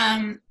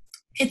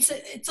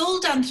 It's all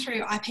done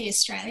through IP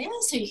Australia,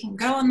 so you can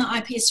go on the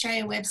IP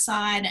Australia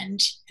website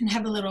and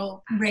have a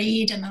little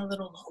read and a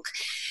little look.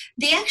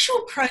 The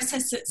actual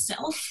process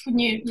itself, when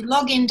you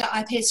log into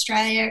IP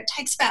Australia, it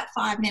takes about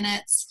 5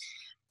 minutes.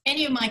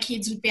 Any of my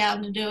kids would be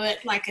able to do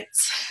it. Like,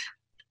 it's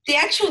the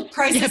actual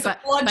process of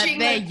lodging.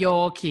 But they're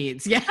your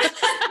kids, yeah.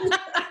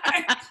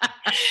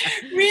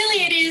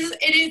 Really, it is.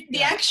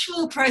 The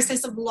actual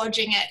process of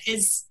lodging it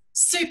is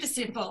super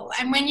simple.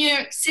 And when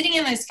you're sitting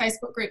in those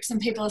Facebook groups and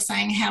people are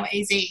saying how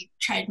easy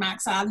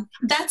trademarks are,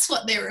 that's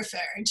what they're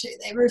referring to.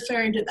 They're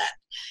referring to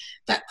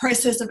that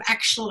process of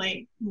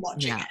actually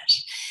lodging it.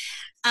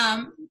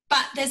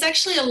 But there's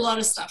actually a lot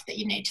of stuff that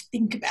you need to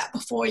think about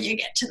before you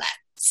get to that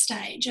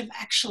stage of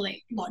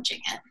actually lodging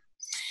it.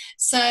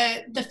 So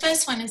the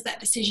first one is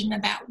that decision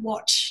about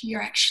what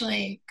you're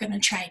actually going to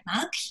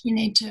trademark. You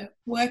need to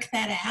work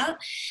that out.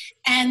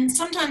 And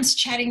sometimes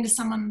chatting to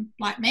someone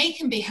like me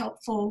can be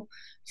helpful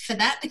for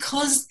that,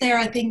 because there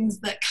are things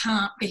that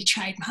can't be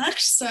trademarked.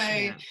 So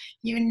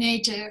you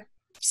need to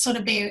sort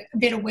of be a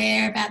bit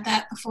aware about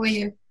that before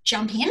you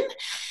jump in.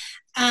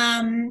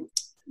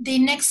 The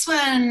next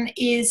one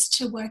is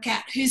to work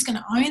out who's going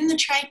to own the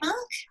trademark.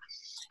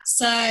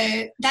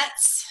 So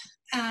that's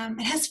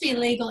it has to be a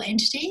legal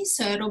entity,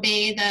 so it'll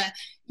be either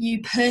you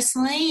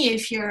personally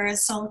if you're a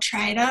sole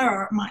trader,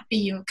 or it might be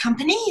your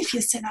company if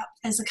you're set up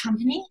as a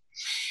company.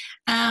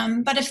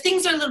 But if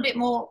things are a little bit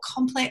more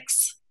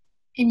complex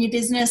in your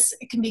business,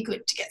 it can be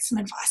good to get some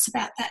advice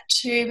about that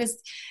too.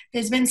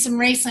 There's been some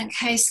recent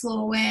case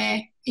law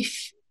where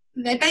if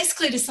they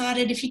basically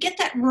decided if you get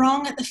that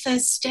wrong at the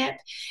first step,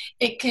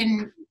 it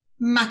can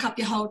muck up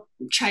your whole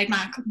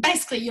trademark.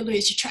 Basically, you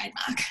lose your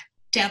trademark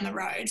down the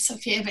road. So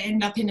if you ever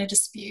end up in a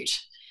dispute,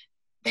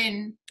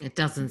 then it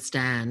doesn't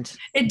stand.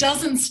 It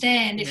doesn't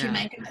stand if you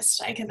make a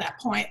mistake at that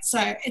point.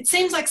 So it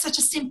seems like such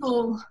a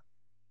simple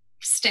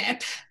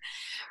step,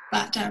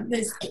 but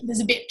there's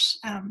a bit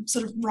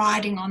sort of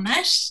riding on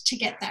that to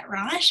get that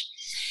right.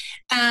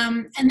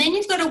 And then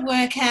you've got to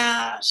work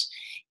out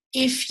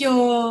if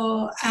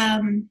you're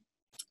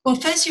well,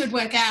 first you would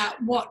work out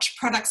what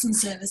products and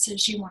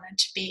services you wanted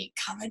to be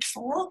covered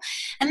for,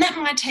 and that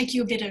might take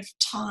you a bit of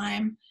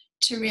time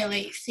to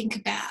really think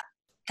about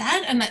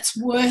that, and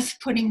that's worth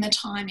putting the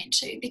time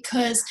into,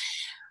 because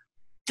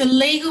the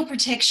legal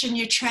protection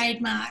your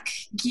trademark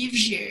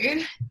gives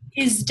you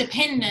is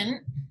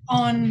dependent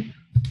on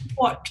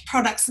what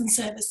products and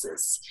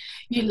services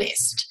you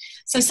list.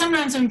 So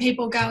sometimes when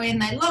people go in,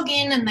 they log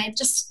in and they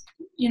just,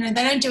 they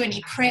don't do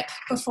any prep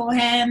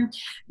beforehand.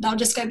 They'll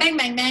just go bang,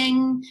 bang,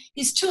 bang.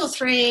 Here's 2 or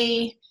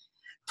 3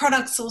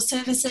 products or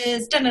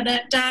services,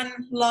 done,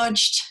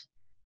 lodged.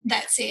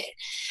 That's it.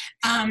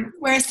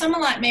 Whereas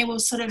someone like me will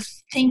sort of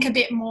think a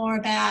bit more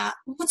about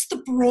what's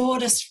the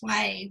broadest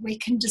way we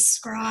can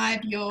describe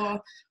your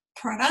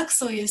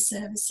products or your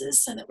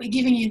services so that we're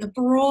giving you the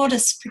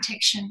broadest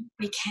protection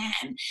we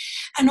can.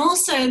 And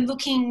also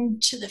looking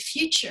to the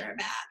future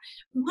about,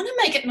 we want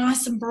to make it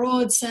nice and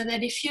broad so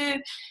that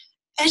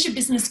as your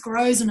business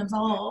grows and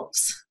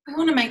evolves, we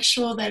want to make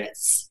sure that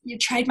your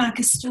trademark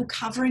is still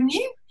covering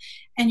you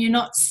and you're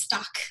not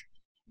stuck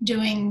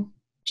doing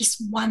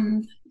just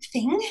one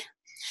thing.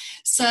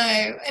 So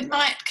it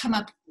might come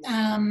up,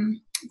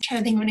 I'm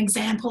trying to think of an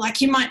example,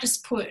 like you might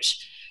just put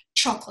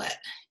chocolate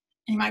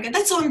and you might go,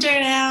 that's all I'm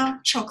doing now,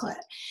 chocolate.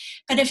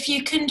 But if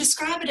you can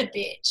describe it a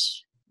bit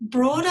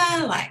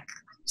broader, like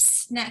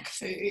snack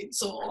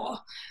foods or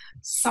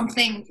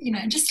something,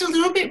 just a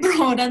little bit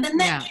broader, then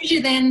that gives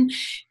you then,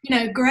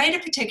 greater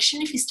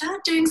protection. If you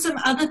start doing some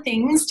other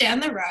things down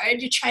the road,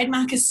 your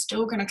trademark is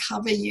still going to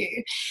cover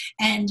you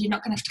and you're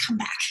not going to have to come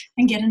back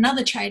and get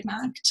another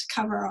trademark to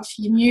cover off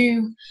your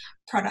new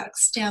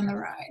products down the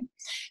road.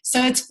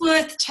 So it's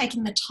worth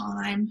taking the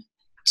time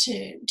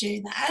to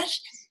do that.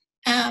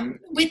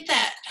 With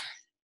that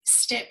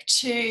step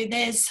 2,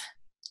 there's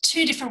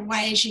 2 different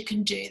ways you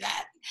can do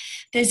that.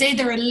 There's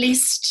either a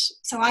list,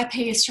 so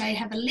IP Australia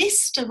have a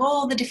list of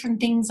all the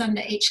different things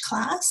under each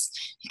class.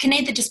 You can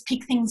either just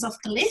pick things off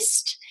the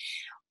list,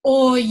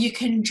 or you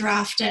can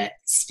draft it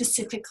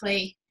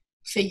specifically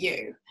for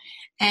you.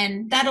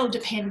 And that'll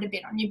depend a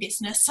bit on your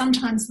business.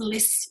 Sometimes the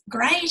list's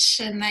great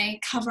and they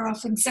cover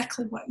off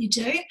exactly what you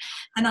do,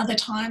 and other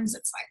times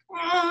it's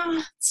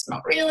like, it's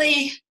not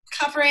really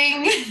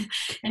covering,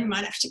 and you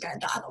might have to go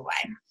the other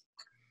way.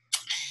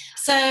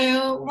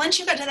 So once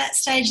you've got to that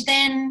stage,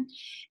 then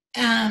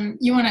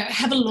you want to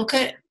have a look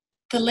at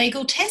the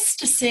legal test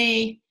to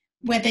see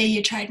whether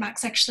your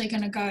trademark's actually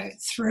going to go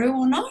through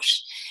or not.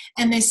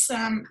 And there's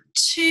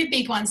 2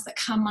 big ones that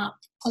come up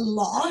a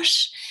lot.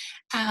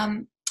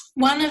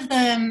 One of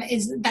them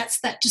that's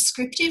that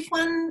descriptive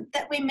one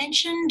that we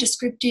mentioned,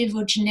 descriptive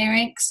or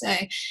generic. So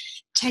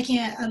taking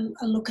a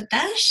look at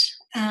that.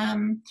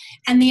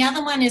 And the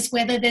other one is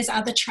whether there's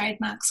other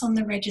trademarks on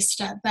the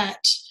register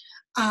that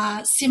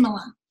are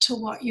similar to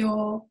what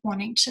you're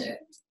wanting to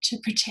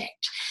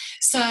protect.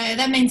 So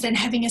that means then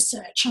having a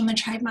search on the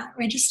trademark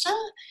register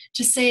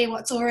to see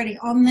what's already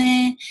on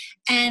there.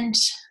 And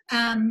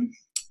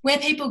where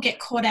people get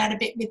caught out a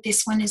bit with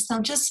this one is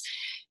they'll just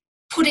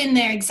put in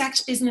their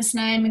exact business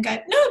name and go,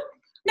 nope,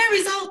 no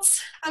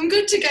results, I'm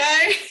good to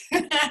go.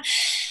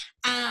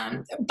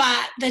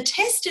 But the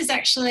test is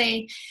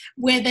actually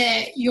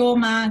whether your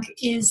mark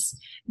is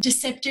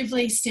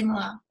deceptively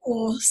similar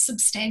or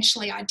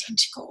substantially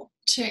identical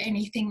to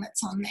anything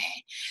that's on there.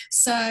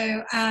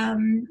 So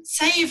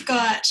say you've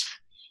got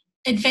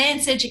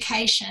advanced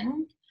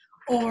education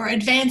or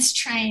advanced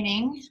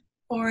training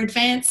or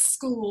advanced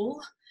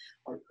school,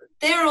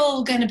 they're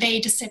all going to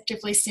be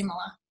deceptively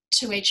similar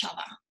to each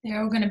other.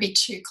 They're all going to be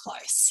too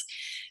close.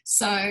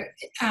 So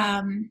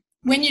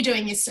when you're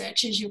doing your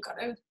searches, you've got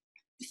to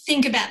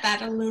think about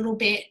that a little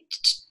bit,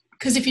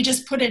 because if you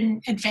just put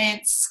in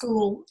advanced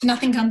school,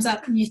 nothing comes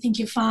up and you think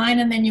you're fine,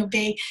 and then you'll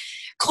be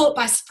caught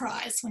by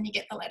surprise when you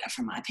get the letter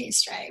from IP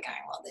Australia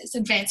going, well, there's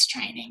advanced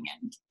training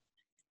and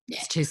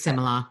it's too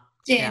similar.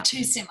 Yeah,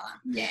 too similar.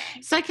 Yeah.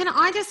 So can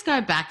I just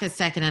go back a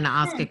second and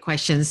ask a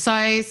question?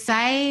 So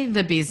say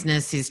the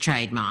business is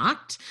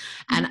trademarked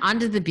and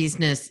under the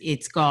business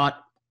it's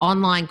got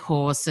online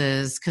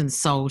courses,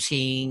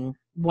 consulting,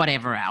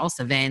 whatever else,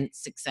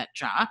 events,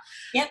 etc.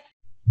 Yep.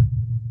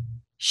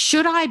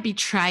 Should I be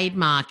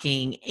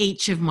trademarking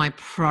each of my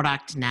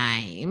product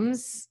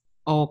names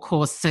or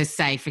course? So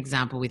say, for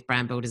example, with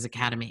Brand Builders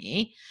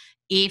Academy,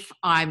 if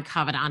I'm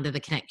covered under the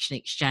Connection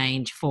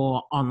Exchange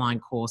for online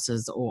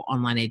courses or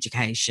online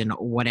education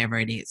or whatever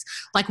it is,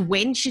 like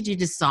when should you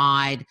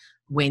decide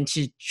when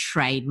to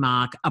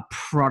trademark a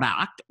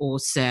product or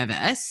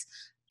service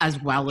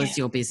as well as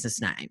your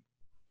business name?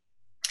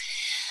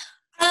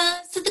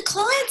 So the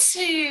clients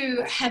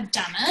who have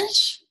done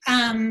it,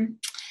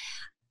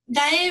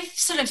 they've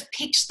sort of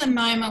picked the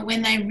moment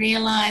when they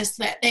realise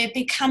that they're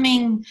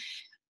becoming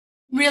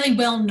really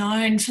well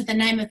known for the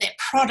name of their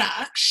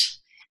product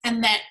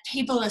and that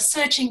people are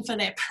searching for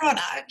their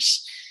product,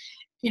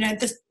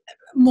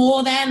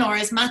 more than or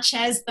as much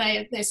as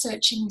they're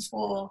searching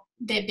for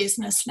their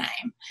business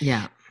name.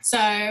 Yeah.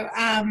 So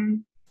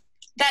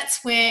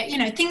that's where,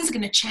 things are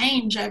going to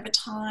change over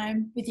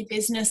time with your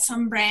business.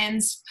 Some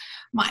brands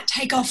might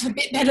take off a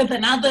bit better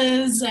than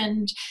others.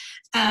 And,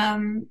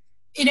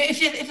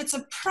 if it's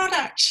a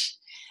product,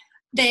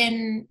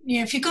 then,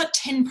 if you've got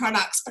 10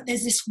 products, but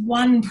there's this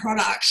one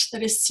product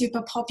that is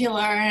super popular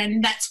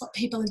and that's what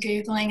people are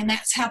Googling and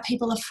that's how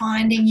people are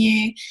finding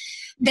you,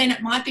 then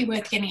it might be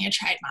worth getting a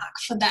trademark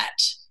for that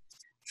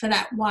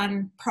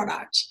one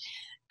product.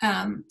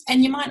 And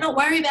you might not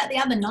worry about the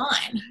other 9.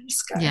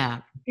 Just go,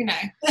 yeah.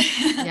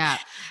 Yeah.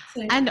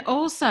 So. And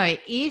also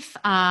if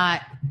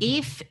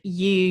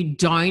you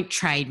don't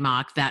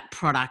trademark that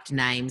product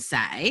name,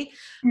 say,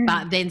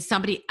 but then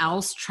somebody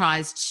else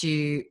tries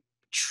to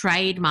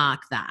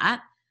trademark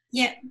that,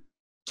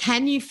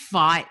 can you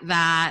fight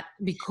that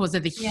because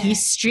of the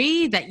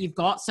history that you've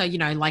got? So,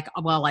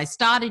 I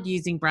started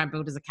using Brand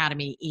Builders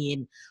Academy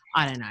in,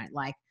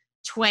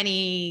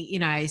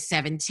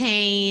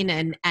 2017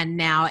 and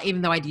now,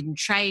 even though I didn't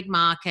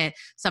trademark it,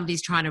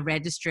 somebody's trying to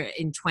register it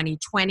in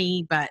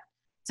 2020. But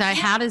so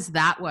how does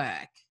that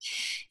work?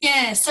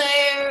 Yeah, so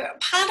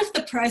part of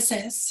the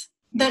process,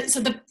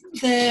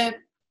 the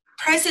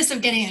process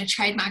of getting a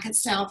trademark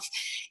itself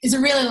is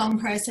a really long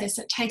process.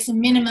 It takes a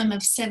minimum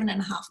of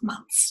 7.5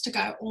 months to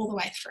go all the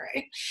way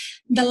through.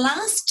 The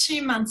last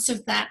 2 months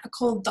of that are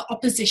called the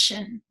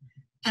opposition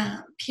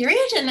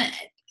period, and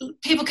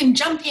people can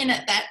jump in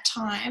at that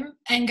time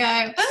and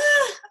go,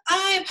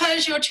 I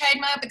oppose your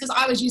trademark because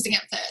I was using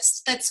it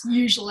first. That's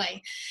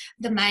usually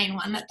the main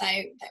one that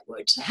they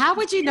would. How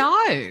would you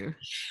know?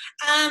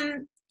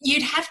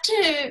 You'd have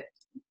to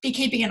be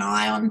keeping an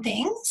eye on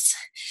things.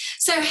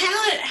 So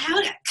how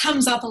it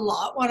comes up a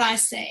lot, what I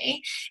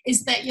see,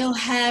 is that you'll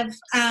have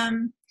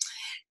 2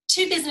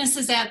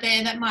 businesses out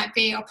there that might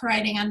be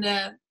operating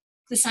under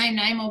the same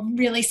name or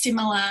really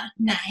similar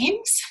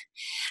names.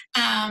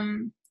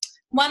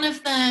 One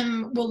of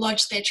them will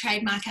lodge their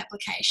trademark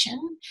application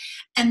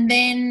and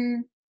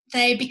then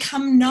they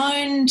become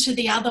known to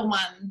the other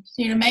one,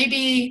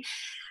 maybe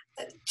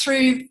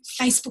through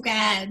Facebook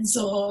ads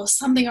or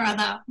something or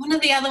other. One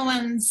of the other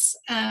ones,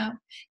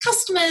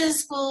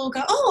 customers will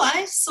go,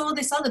 I saw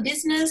this other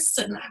business,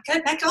 and I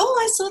go back,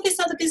 I saw this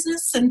other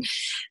business. And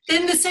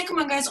then the second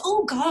one goes,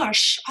 oh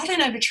gosh, I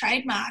don't have a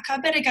trademark. I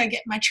better go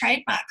get my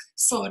trademark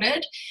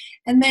sorted.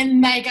 And then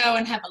they go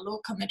and have a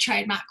look on the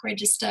trademark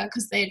register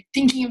because they're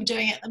thinking of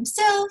doing it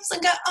themselves and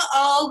go,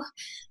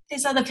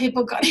 these other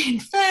people got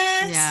in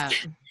first. Yeah.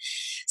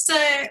 So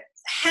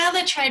how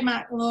the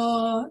trademark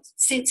law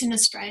sits in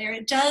Australia,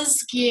 it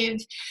does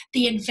give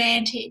the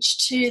advantage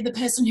to the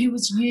person who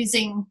was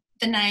using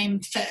the name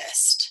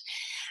first.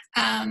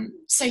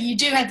 So you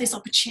do have this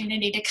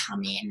opportunity to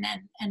come in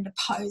and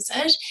oppose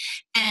it.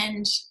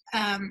 And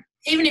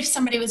even if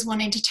somebody was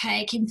wanting to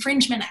take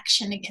infringement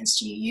action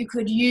against you, you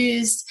could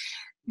use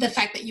the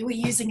fact that you were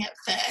using it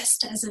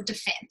first as a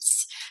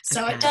defence.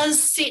 So it does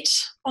sit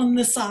on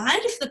the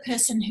side of the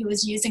person who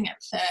was using it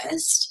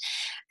first.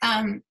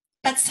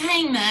 But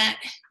saying that,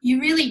 you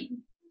really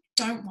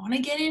don't want to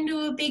get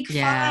into a big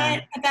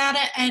fight about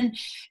it, and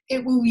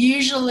it will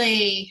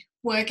usually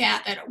work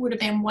out that it would have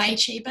been way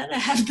cheaper to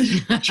have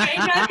the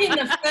trademark in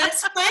the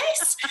first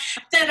place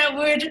than it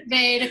would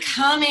be to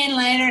come in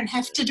later and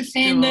have to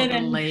defend it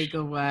and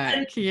legal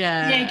work.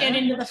 Get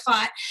into the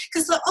fight.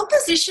 Because the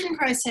opposition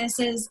process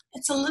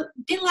it's a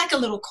bit like a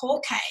little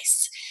court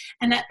case.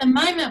 And at the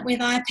moment with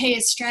IP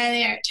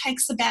Australia, it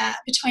takes about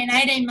between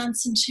 18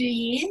 months and 2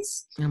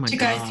 years to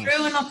go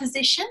through an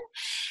opposition.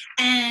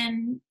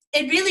 And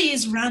it really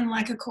is run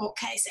like a court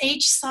case.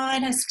 Each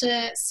side has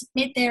to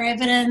submit their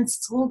evidence.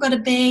 It's all got to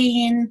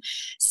be in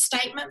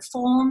statement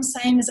form,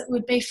 same as it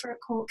would be for a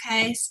court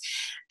case.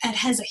 It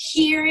has a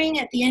hearing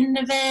at the end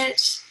of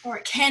it, or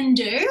it can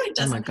do. It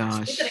doesn't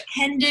have to, but it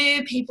can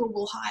do. People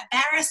will hire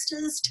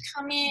barristers to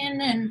come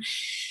in. And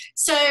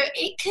so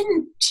it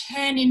can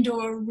turn into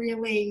a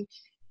really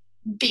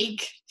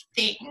big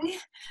thing.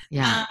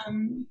 Yeah.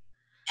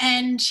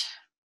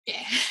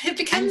 It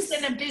becomes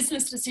then a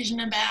business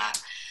decision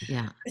about,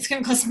 it's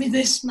going to cost me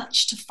this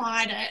much to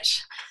fight it.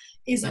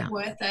 Is it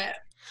worth it?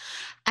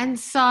 And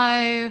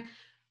so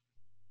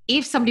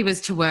if somebody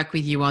was to work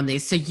with you on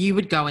this, so you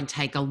would go and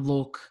take a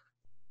look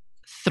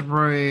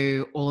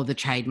through all of the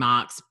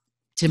trademarks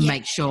to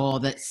make sure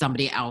that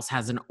somebody else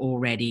hasn't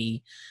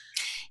already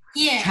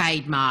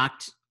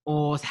trademarked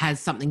or has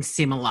something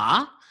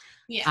similar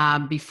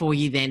before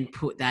you then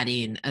put that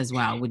in as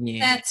well, wouldn't you?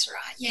 That's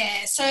right,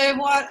 yeah. So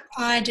what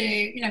I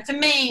do, for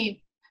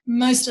me,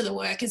 most of the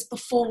work is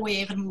before we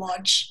even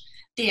lodge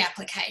the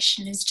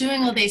application, is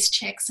doing all these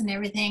checks and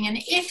everything. And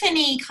if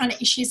any kind of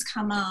issues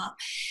come up,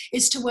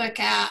 is to work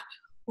out,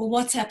 well,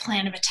 what's our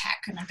plan of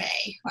attack going to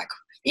be? Like,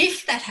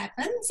 if that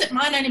happens, it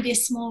might only be a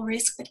small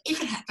risk, but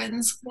if it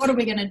happens, what are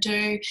we going to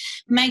do?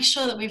 Make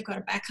sure that we've got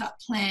a backup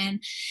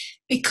plan,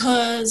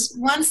 because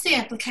once the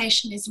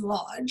application is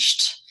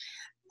lodged,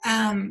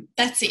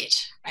 that's it,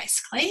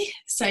 basically.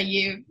 So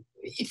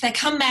if they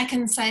come back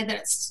and say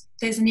that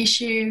there's an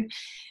issue,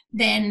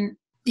 then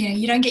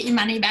you don't get your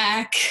money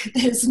back.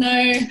 There's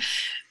no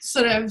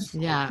sort of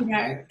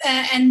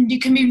and you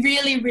can be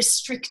really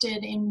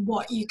restricted in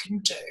what you can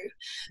do.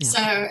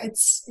 So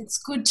it's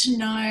good to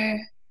know.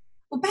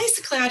 Well,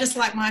 basically, I just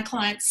like my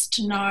clients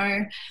to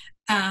know,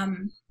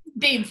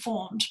 be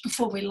informed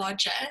before we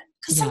lodge it.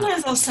 Because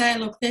sometimes I'll say,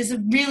 look, there's a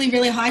really,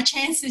 really high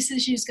chance this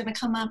issue is going to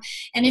come up.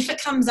 And if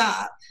it comes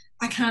up,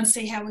 I can't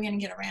see how we're going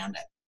to get around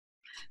it.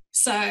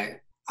 So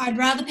I'd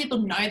rather people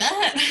know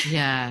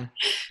that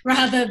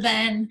rather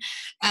than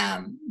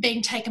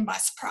being taken by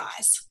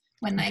surprise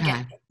when they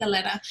get the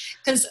letter.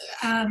 Because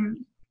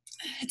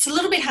it's a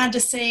little bit hard to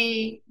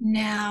see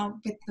now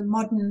with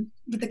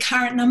the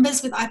current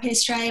numbers with IP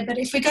Australia, but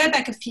if we go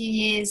back a few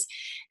years,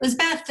 it was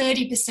about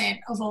 30%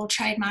 of all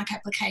trademark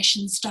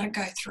applications don't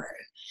go through.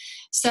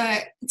 So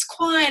it's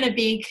quite a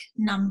big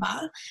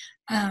number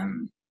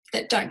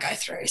that don't go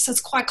through. So it's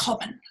quite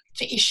common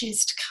for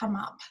issues to come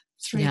up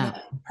through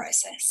the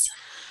process.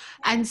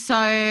 And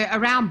so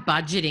around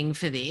budgeting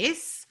for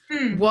this,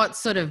 what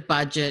sort of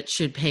budget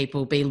should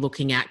people be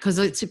looking at?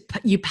 Because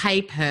you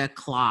pay per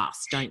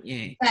class, don't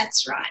you?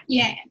 That's right,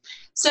 yeah.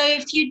 So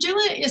if you do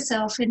it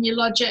yourself and you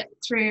lodge it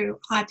through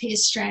IP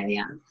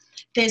Australia,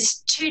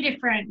 there's two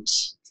different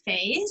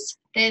fees.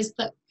 There's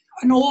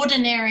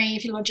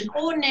if you lodge an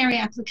ordinary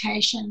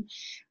application,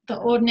 the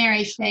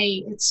ordinary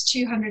fee, it's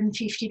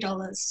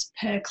 $250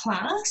 per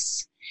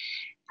class.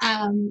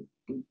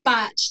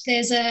 But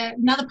there's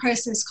another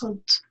process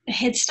called the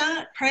Head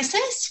Start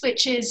process,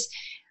 which is,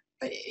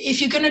 if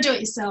you're going to do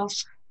it yourself,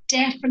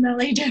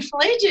 definitely do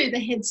the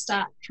Head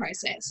Start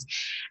process,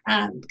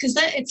 because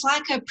it's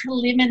like a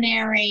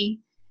preliminary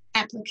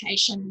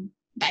application,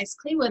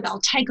 basically, where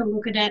they'll take a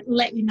look at it,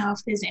 let you know if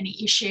there's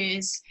any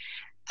issues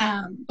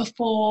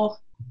before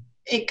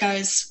it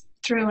goes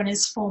through and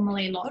is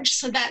formally lodged.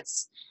 So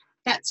that's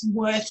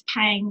worth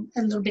paying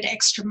a little bit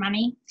extra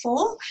money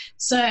for.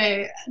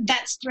 So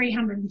that's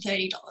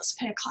 $330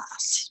 per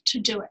class to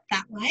do it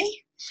that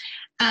way.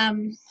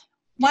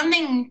 One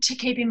thing to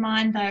keep in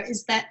mind, though,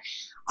 is that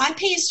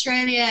IP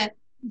Australia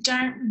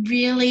don't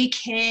really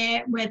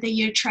care whether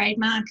your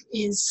trademark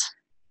is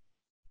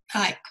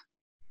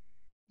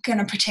going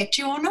to protect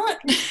you or not.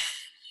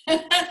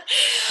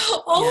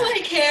 All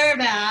they care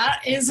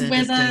about is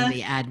whether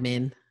the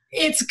admin.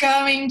 It's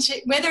going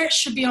to, whether it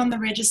should be on the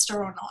register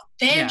or not.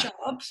 Their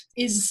job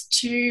is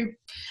to,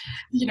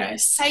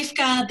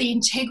 safeguard the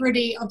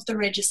integrity of the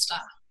register.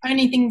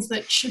 Only things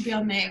that should be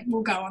on there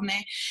will go on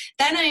there.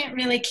 They don't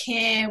really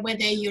care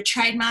whether you're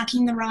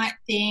trademarking the right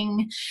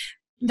thing.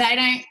 They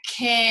don't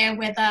care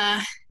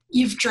whether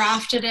you've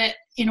drafted it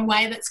in a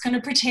way that's going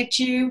to protect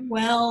you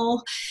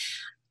well.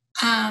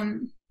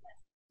 I've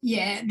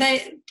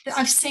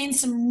seen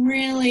some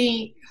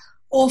really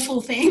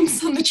awful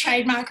things on the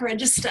trademark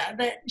register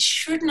that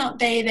should not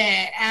be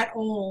there at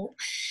all.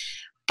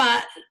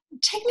 But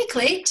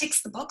technically it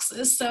ticks the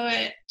boxes, so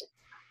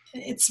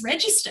it's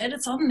registered,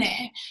 it's on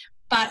there.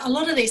 But a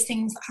lot of these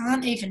things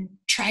aren't even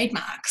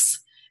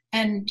trademarks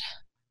and,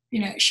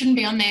 it shouldn't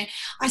be on there.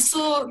 I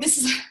saw, this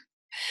is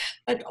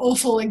an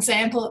awful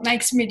example. It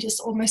makes me just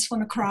almost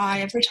want to cry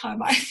every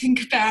time I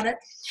think about it.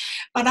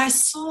 But I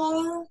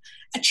saw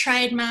a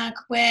trademark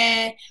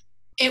where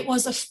it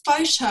was a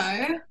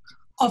photo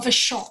of a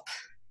shop.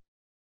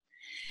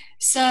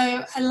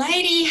 So a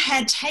lady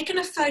had taken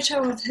a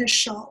photo of her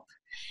shop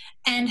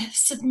and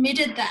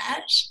submitted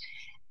that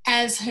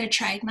as her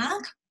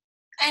trademark,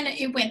 and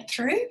it went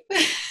through.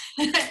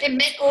 It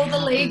met all the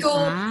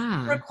legal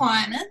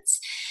requirements,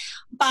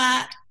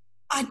 but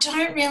I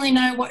don't really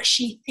know what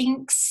she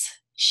thinks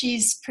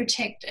she's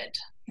protected.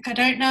 Like, I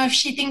don't know if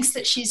she thinks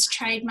that she's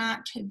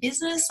trademarked her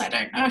business. I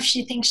don't know if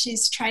she thinks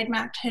she's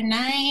trademarked her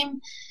name.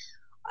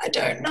 I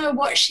don't know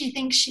what she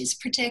thinks she's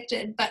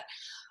protected, but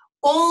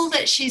all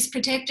that she's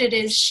protected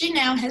is she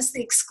now has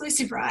the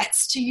exclusive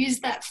rights to use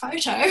that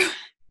photo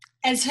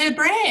as her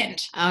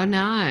brand. Oh,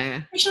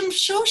 no. Which I'm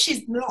sure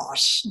she's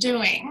not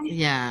doing.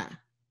 Yeah.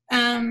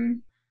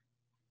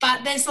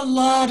 But there's a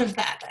lot of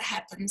that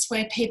happens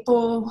where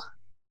people,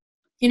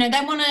 they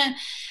want to,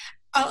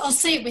 I'll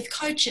see it with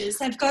coaches.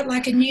 They've got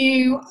like a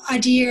new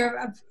idea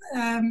of,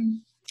 I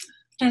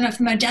don't know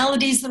if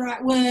modality is the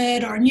right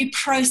word, or a new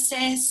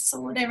process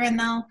or whatever, and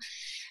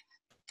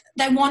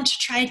they want to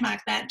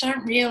trademark that,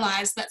 don't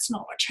realise that's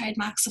not what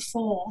trademarks are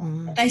for.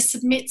 They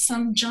submit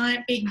some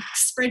giant big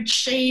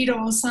spreadsheet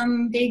or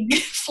some big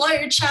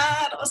flow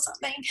chart or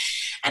something,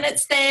 and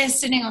it's there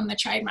sitting on the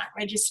trademark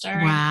register.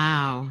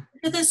 Wow.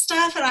 And the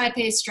staff at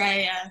IP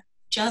Australia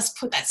just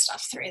put that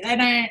stuff through. They're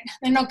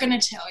not going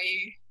to tell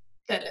you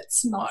that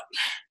it's not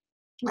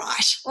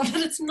right or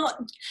that it's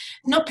not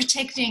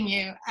protecting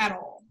you at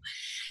all,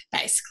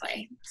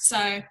 basically.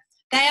 So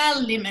they are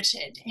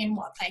limited in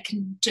what they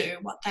can do,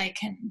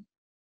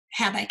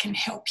 how they can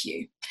help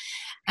you.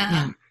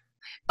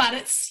 But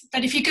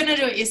if you're going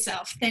to do it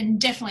yourself, then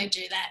definitely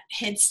do that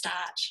Head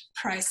Start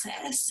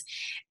process.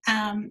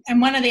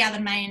 And one of the other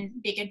main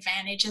big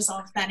advantages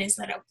of that is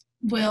that it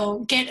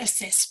will get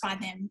assessed by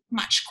them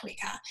much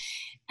quicker.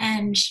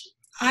 And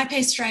IP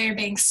Australia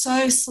being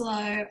so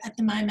slow at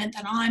the moment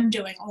that I'm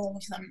doing all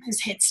of them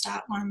as Head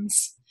Start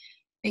ones,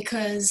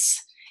 because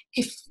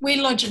if we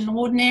lodge an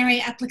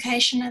ordinary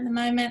application at the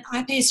moment,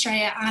 IP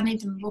Australia aren't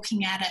even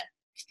looking at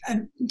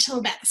it until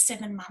about the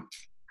 7 month.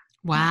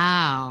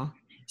 Wow.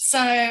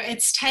 So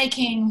it's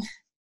taking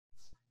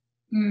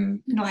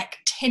like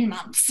 10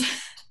 months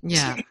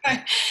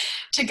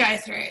to go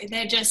through.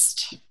 They're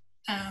just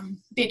a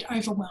bit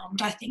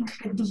overwhelmed, I think,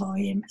 with the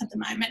volume at the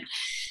moment.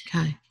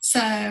 Okay. So,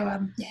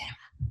 yeah.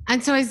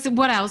 And so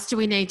what else do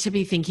we need to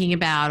be thinking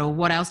about, or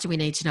what else do we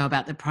need to know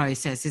about the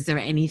process? Is there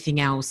anything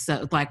else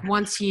that, like,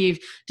 once you've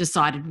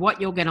decided what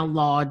you're going to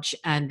lodge,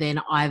 and then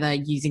either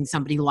using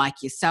somebody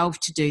like yourself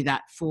to do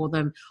that for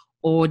them,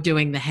 or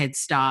doing the Head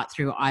Start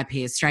through IP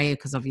Australia,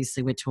 because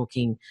obviously we're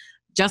talking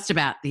just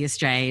about the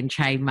Australian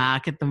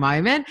trademark at the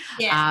moment.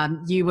 Yeah.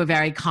 You were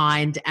very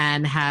kind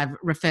and have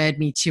referred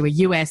me to a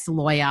US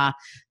lawyer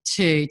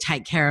to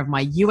take care of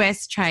my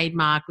US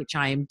trademark, which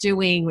I am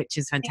doing, which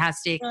is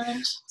fantastic.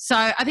 Excellent. So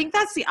I think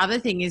that's the other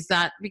thing, is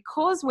that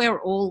because we're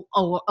all,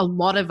 a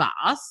lot of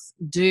us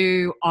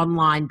do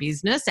online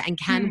business and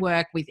can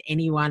work with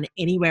anyone,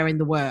 anywhere in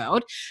the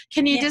world.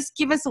 Can you just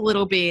give us a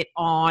little bit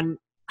on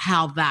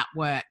how that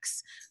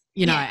works,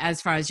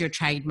 as far as your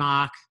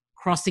trademark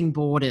crossing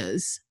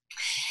borders?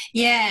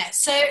 Yeah,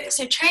 so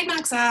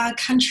trademarks are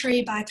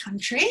country by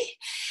country,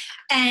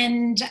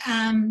 and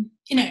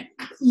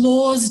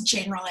laws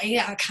generally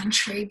are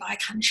country by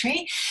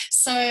country.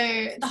 So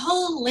the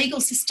whole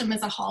legal system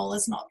as a whole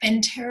has not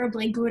been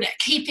terribly good at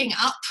keeping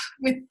up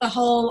with the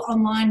whole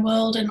online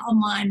world and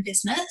online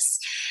business.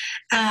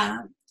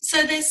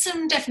 So there's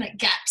some definite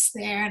gaps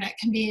there, and it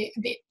can be a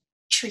bit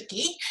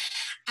tricky.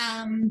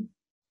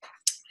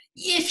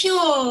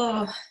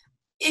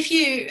 If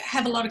you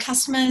have a lot of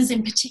customers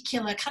in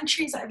particular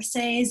countries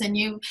overseas, and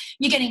you're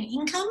getting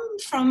income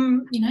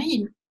from,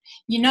 you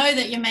know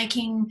that you're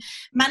making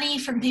money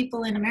from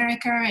people in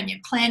America, and you're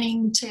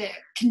planning to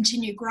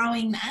continue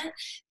growing that,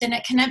 then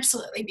it can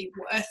absolutely be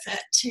worth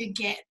it to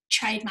get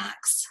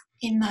trademarks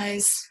in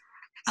those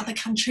other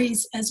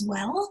countries as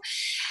well.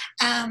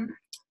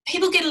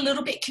 People get a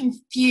little bit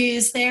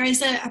confused. There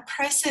is a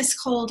process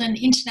called an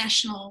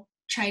international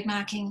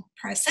trademarking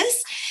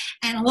process,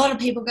 and a lot of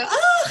people go,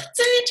 oh, it's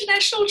an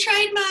international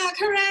trademark,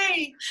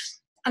 hooray.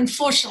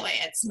 Unfortunately,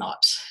 it's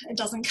not. It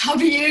doesn't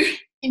cover you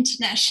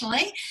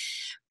internationally.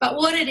 But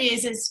what it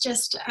is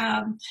just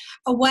a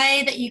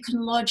way that you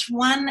can lodge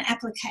one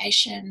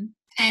application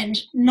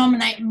and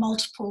nominate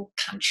multiple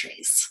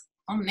countries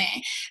on there.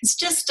 It's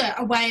just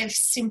a way of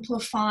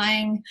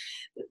simplifying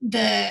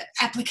the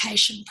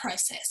application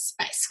process,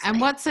 basically.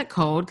 And what's it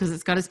called? Because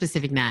it's got a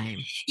specific name.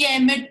 Yeah,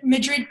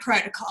 Madrid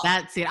Protocol.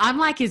 That's it. I'm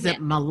like, is it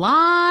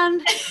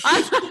Milan?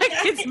 I'm like,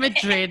 it's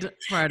Madrid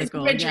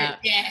Protocol. It's Madrid,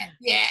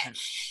 yeah.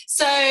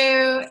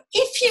 So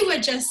if you were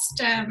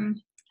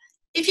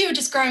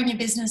just growing your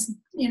business,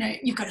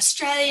 you've got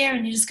Australia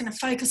and you're just going to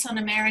focus on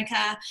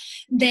America,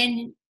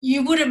 then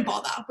you wouldn't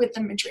bother with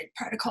the Madrid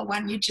Protocol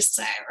one. You'd just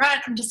say, right,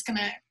 I'm just going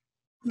to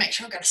make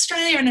sure I've got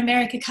Australia and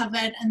America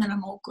covered, and then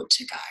I'm all good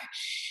to go.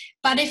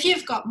 But if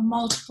you've got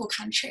multiple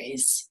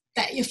countries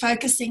that you're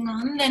focusing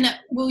on, then it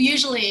will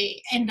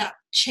usually end up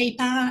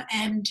cheaper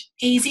and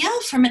easier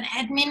from an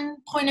admin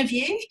point of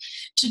view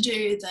to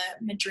do the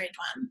Madrid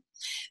one.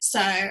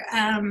 So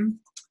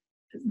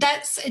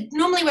it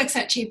normally works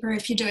out cheaper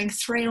if you're doing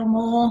 3 or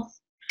more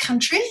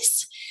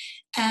countries.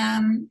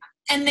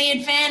 And the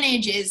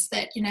advantage is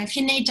that, if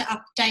you need to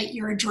update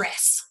your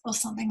address or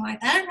something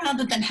like that,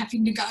 rather than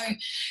having to go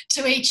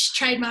to each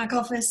trademark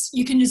office,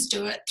 you can just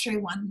do it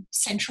through one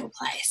central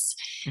place.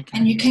 Okay.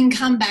 And you can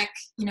come back,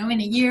 in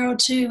a year or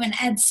two and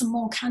add some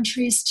more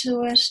countries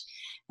to it,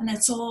 and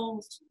it's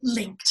all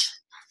linked.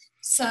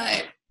 So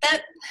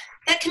that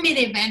can be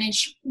the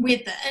advantage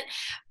with it,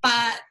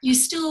 but you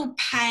still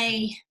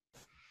pay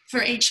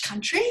for each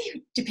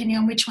country, depending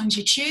on which ones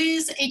you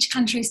choose. Each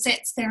country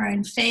sets their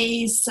own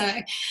fees, so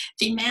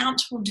the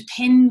amount will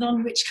depend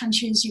on which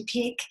countries you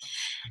pick.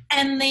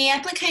 And the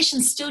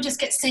applications still just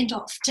get sent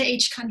off to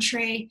each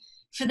country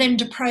for them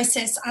to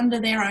process under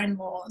their own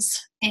laws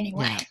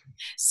anyway. Yeah.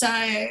 So,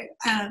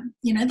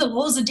 the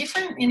laws are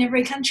different in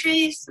every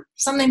country.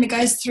 Something that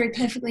goes through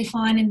perfectly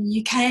fine in the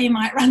UK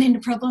might run into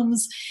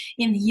problems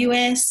in the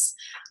US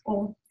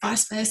or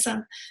vice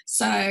versa.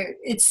 So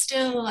it's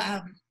still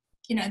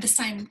the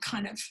same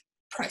kind of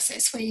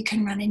process where you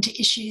can run into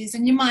issues,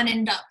 and you might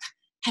end up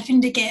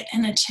having to get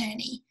an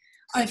attorney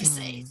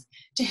overseas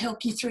to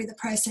help you through the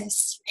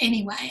process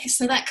anyway.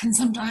 So that can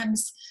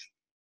sometimes,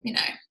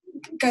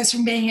 goes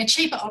from being a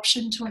cheaper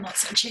option to a not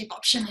so cheap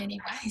option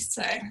anyway.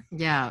 So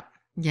yeah,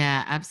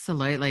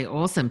 absolutely.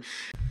 Awesome.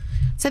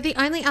 So the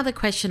only other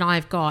question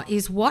I've got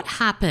is, what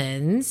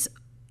happens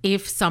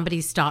if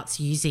somebody starts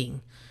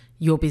using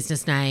your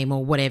business name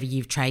or whatever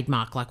you've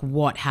trademarked? Like,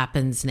 what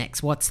happens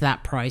next? What's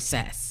that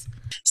process?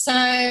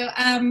 So,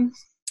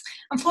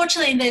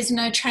 unfortunately, there's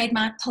no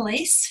trademark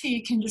police who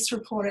you can just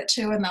report it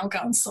to and they'll go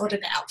and sort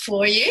it out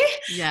for you.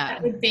 Yeah.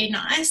 That would be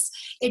nice.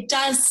 It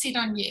does sit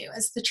on you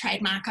as the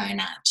trademark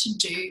owner to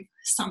do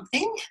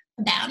something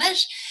about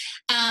it.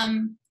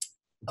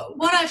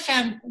 What I've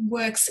found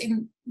works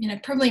in,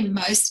 probably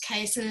most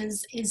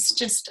cases is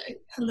just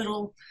a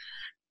little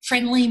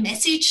friendly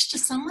message to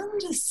someone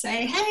to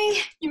say,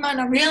 hey, you might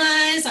not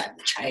realise I have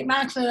the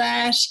trademark for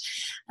that.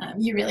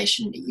 You really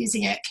shouldn't be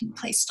using it. Can you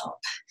please stop?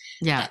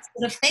 Yeah. That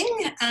sort of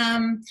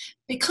thing.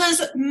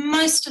 Because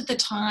most of the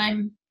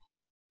time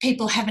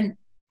people haven't,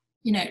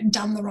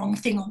 done the wrong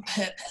thing on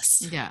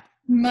purpose. Yeah.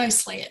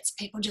 Mostly it's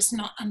people just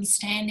not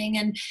understanding.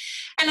 And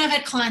I've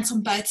had clients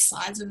on both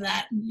sides of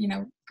that.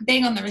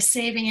 Being on the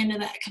receiving end of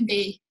that can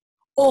be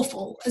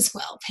awful as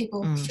well.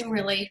 People feel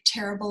really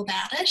terrible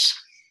about it.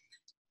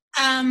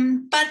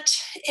 But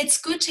it's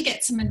good to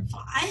get some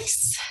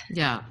advice.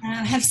 Yeah.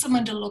 Have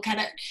someone to look at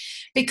it,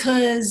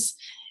 because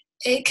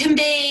it can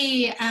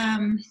be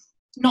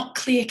not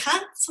clear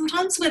cut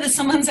sometimes whether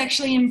someone's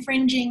actually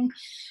infringing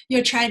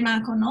your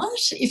trademark or not.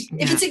 If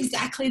it's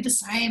exactly the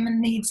same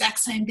and the exact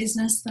same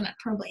business, then it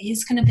probably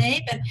is going to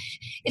be. But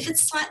if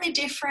it's slightly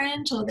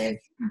different or their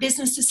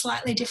business is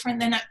slightly different,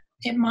 then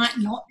it might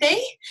not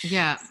be.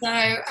 Yeah.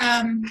 So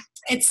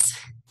it's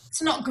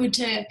not good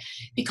to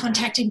be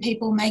contacting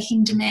people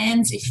making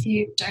demands if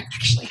you don't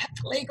actually have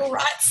the legal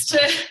rights to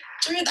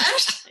do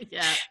that.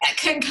 Yeah. That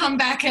can come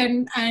back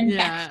and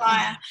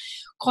backfire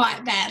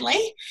quite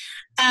badly.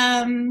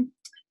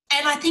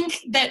 And I think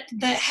that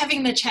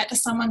having the chat to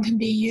someone can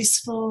be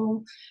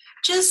useful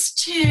just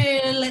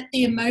to let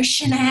the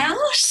emotion out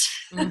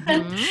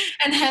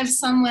and have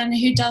someone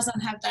who doesn't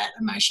have that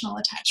emotional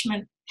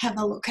attachment have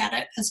a look at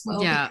it as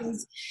well. Yeah.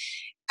 Because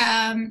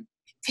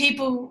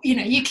people,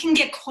 you can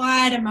get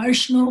quite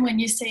emotional when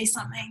you see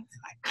something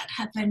like that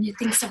happen. You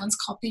think someone's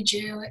copied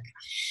you.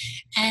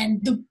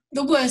 And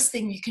the worst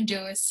thing you can do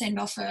is send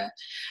off a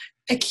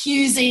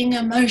accusing,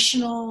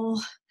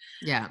 emotional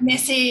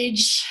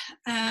message.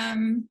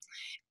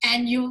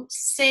 And you'll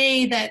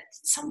see that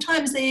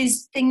sometimes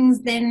these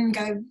things then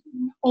go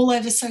all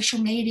over social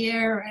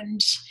media, and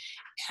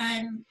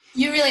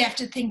you really have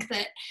to think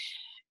that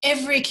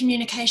every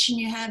communication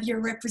you have,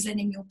 you're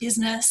representing your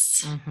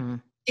business.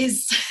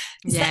 Is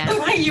that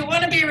the way you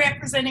want to be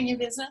representing your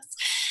business?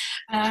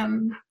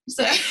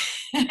 So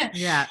have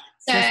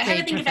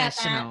a think about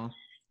that.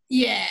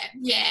 Yeah.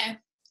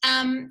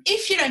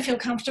 If you don't feel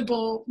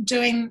comfortable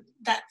doing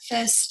that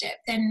first step,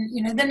 then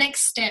the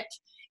next step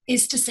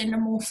is to send a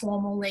more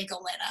formal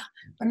legal letter.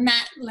 When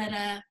that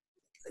letter,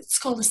 it's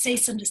called a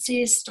cease and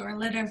desist or a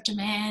letter of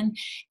demand.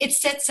 It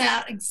sets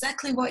out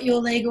exactly what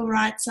your legal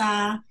rights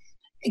are,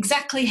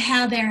 exactly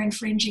how they're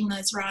infringing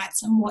those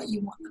rights, and what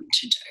you want them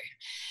to do.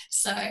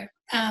 So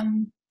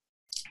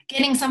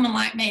getting someone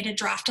like me to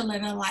draft a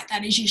letter like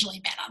that is usually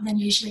better than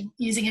usually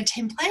using a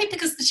template,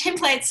 because the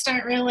templates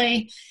don't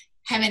really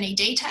have any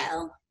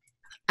detail.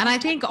 And I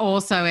think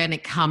also, and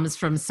it comes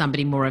from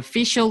somebody more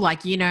official,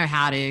 like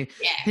how to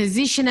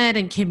position it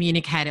and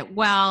communicate it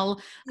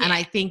well. Yeah. And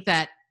I think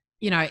that,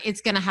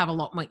 it's going to have a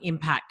lot more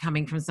impact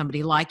coming from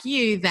somebody like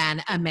you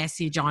than a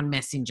message on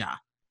Messenger.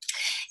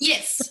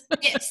 Yes,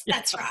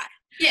 that's right.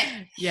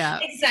 Yeah, yeah,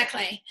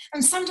 exactly.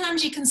 And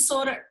sometimes you can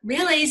sort it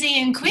real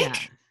easy and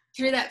quick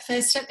through that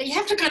first step, but you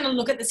have to kind of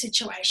look at the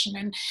situation.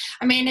 And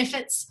I mean, if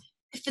it's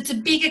a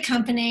bigger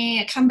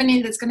company, a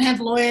company that's going to have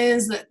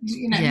lawyers that,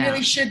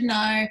 really should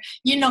know,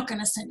 you're not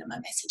going to send them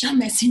a message on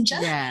Messenger.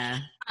 Yeah.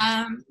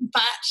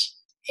 But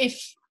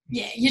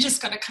you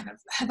just got to kind of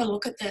have a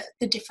look at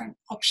the different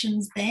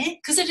options there,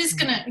 because it is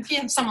going to, if you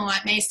have someone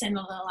like me send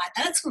a little like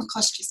that, it's going to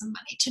cost you some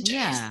money to do.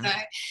 Yeah.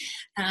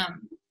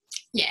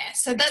 So,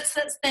 so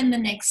that's then the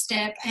next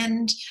step.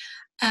 And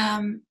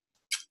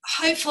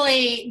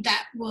hopefully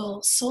that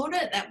will sort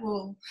it. That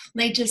will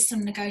lead to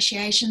some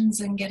negotiations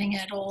and getting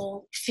it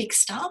all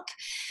fixed up.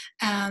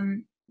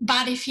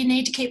 But if you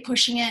need to keep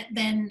pushing it,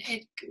 then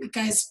it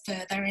goes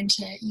further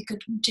into, you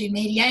could do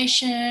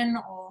mediation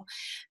or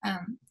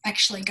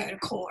actually go to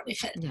court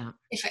if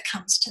it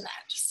comes to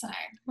that. So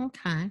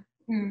okay.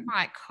 All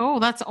right, cool.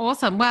 That's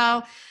awesome.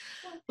 Well,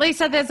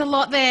 Lisa, there's a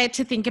lot there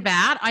to think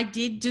about. I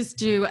did just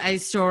do a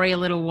story a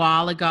little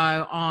while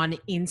ago on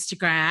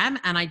Instagram,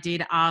 and I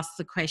did ask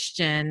the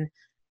question,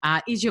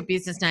 is your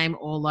business name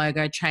or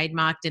logo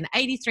trademarked? And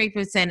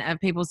 83% of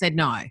people said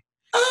no.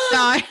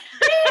 Oh,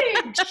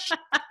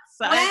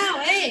 so,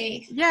 wow,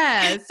 hey.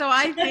 Yeah. So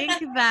I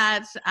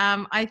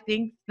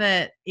think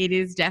that it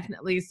is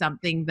definitely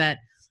something that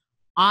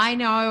I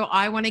know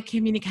I want to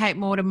communicate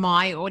more to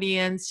my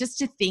audience, just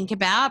to think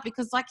about,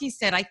 because like you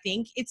said, I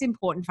think it's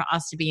important for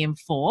us to be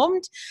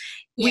informed.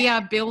 Yeah. We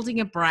are building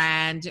a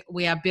brand.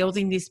 We are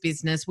building this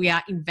business. We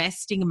are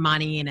investing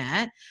money in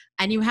it.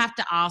 And you have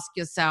to ask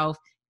yourself,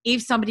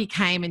 if somebody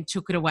came and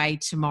took it away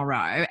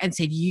tomorrow and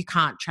said, you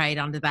can't trade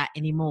under that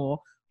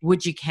anymore,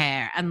 would you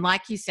care? And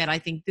like you said, I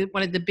think that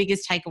one of the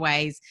biggest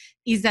takeaways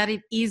is that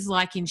it is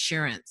like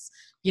insurance.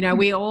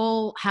 We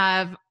all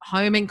have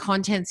home and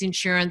contents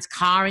insurance,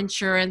 car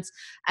insurance,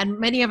 and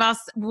many of us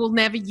will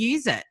never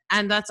use it.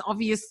 And that's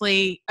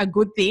obviously a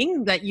good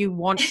thing, that you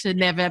want to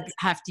never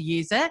have to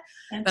use it.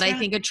 But right. I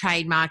think a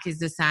trademark is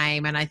the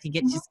same. And I think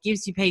it just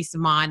gives you peace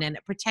of mind and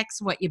it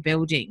protects what you're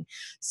building.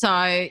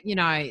 So,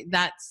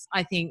 that's,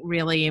 I think,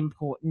 really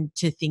important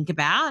to think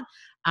about.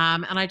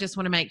 And I just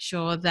want to make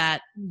sure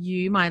that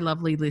you, my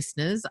lovely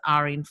listeners,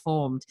 are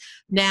informed.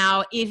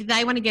 Now, if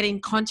they want to get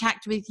in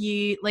contact with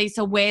you,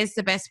 Lisa, where's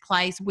the best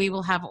place? We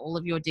will have all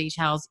of your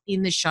details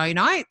in the show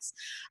notes.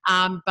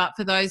 But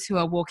for those who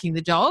are walking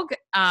the dog,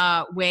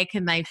 where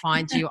can they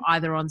find you,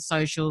 either on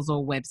socials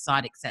or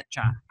website,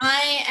 etc.?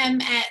 I am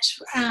at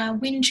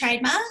Win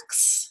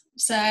Trademarks.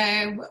 So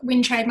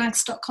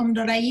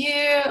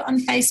wintrademarks.com.au on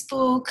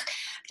Facebook.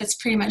 That's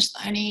pretty much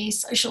the only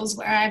socials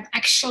where I'm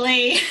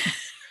actually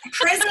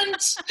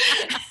present.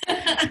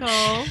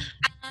 Cool.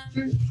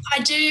 I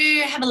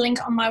do have a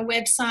link on my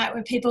website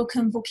where people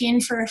can book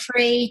in for a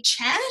free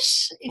chat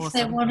if Awesome.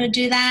 They want to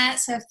do that.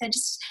 So if they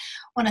just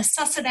want to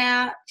suss it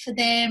out for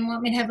them,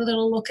 want me to have a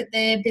little look at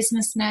their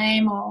business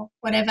name or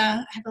whatever,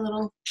 have a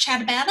little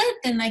chat about it,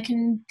 then they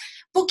can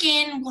book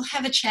in, we'll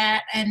have a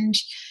chat, and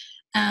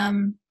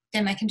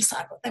then they can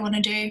decide what they want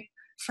to do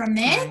from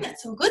there. Right.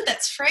 That's all good.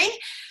 That's free.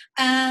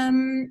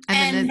 And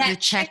then there's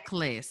the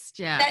checklist.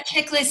 Yeah. That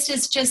checklist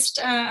is just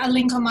a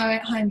link on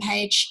my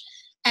homepage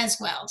as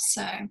well.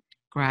 So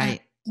great.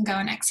 You can go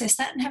and access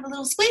that and have a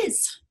little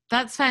squiz.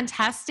 That's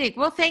fantastic.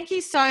 Well, thank you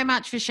so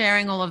much for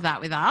sharing all of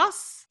that with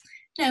us.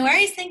 No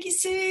worries. Thank you,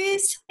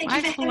 Suze. Thank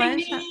you for having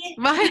me.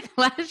 My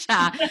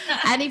pleasure.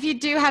 And if you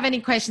do have any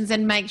questions,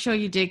 then make sure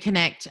you do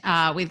connect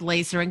with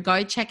Lisa and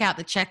go check out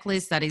the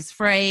checklist. That is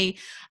free.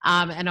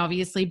 And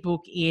obviously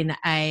book in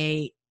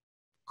a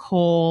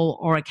call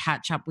or a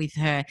catch up with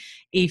her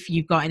if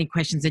you've got any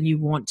questions and you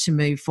want to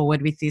move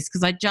forward with this,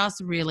 because I just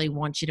really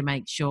want you to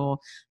make sure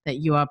that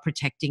you are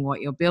protecting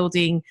what you're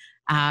building,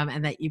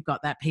 and that you've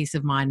got that peace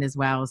of mind as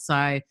well.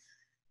 So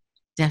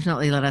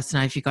definitely let us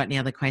know if you've got any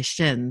other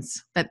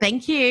questions. But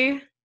thank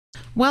you.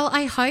 Well,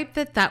 I hope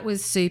that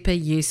was super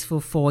useful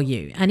for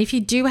you. And if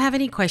you do have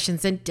any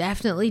questions, then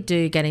definitely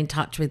do get in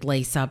touch with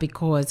Lisa,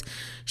 because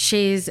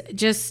she's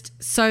just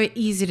so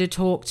easy to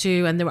talk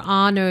to and there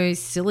are no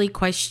silly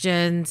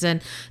questions.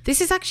 And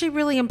this is actually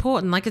really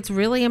important. Like, it's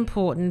really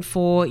important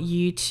for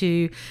you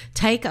to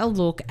take a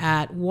look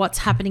at what's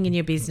happening in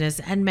your business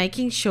and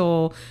making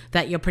sure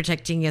that you're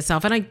protecting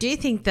yourself. And I do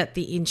think that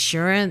the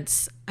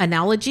insurance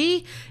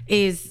analogy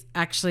is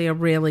actually a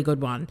really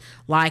good one.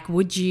 Like,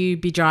 would you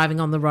be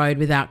driving on the road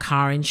without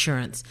car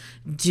insurance?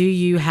 Do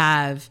you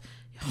have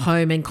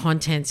home and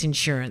contents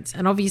insurance?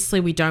 And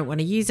obviously we don't want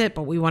to use it,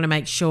 but we want to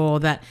make sure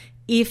that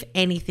if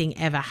anything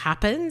ever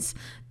happens,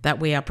 that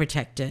we are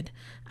protected.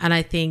 And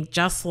I think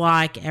just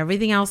like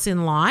everything else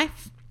in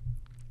life,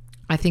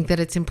 I think that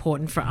it's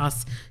important for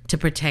us to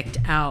protect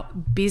our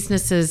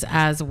businesses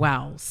as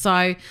well.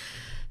 So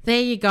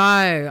there you go.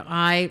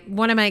 I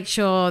want to make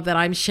sure that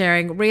I'm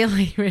sharing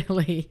really,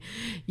 really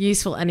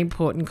useful and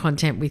important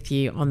content with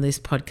you on this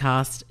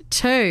podcast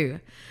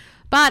too.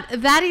 But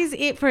that is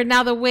it for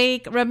another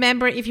week.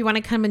 Remember, if you want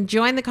to come and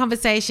join the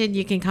conversation,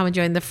 you can come and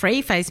join the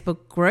free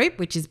Facebook group,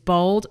 which is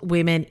Bold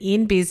Women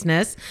in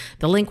Business.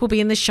 The link will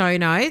be in the show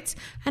notes.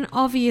 And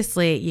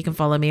obviously, you can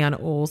follow me on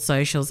all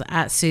socials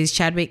at Suze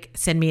Chadwick.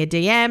 Send me a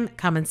DM.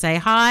 Come and say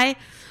hi.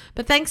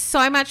 But thanks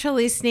so much for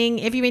listening.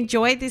 If you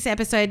enjoyed this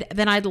episode,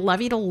 then I'd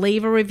love you to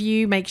leave a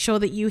review. Make sure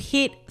that you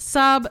hit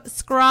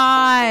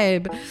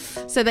subscribe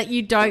so that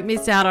you don't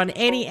miss out on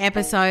any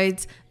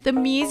episodes. The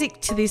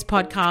music to this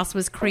podcast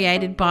was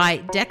created by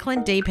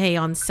Declan DP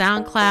on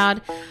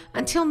SoundCloud.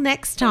 Until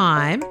next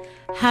time,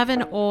 have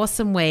an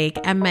awesome week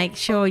and make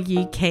sure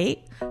you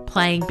keep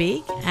playing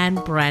big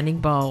and branding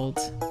bold.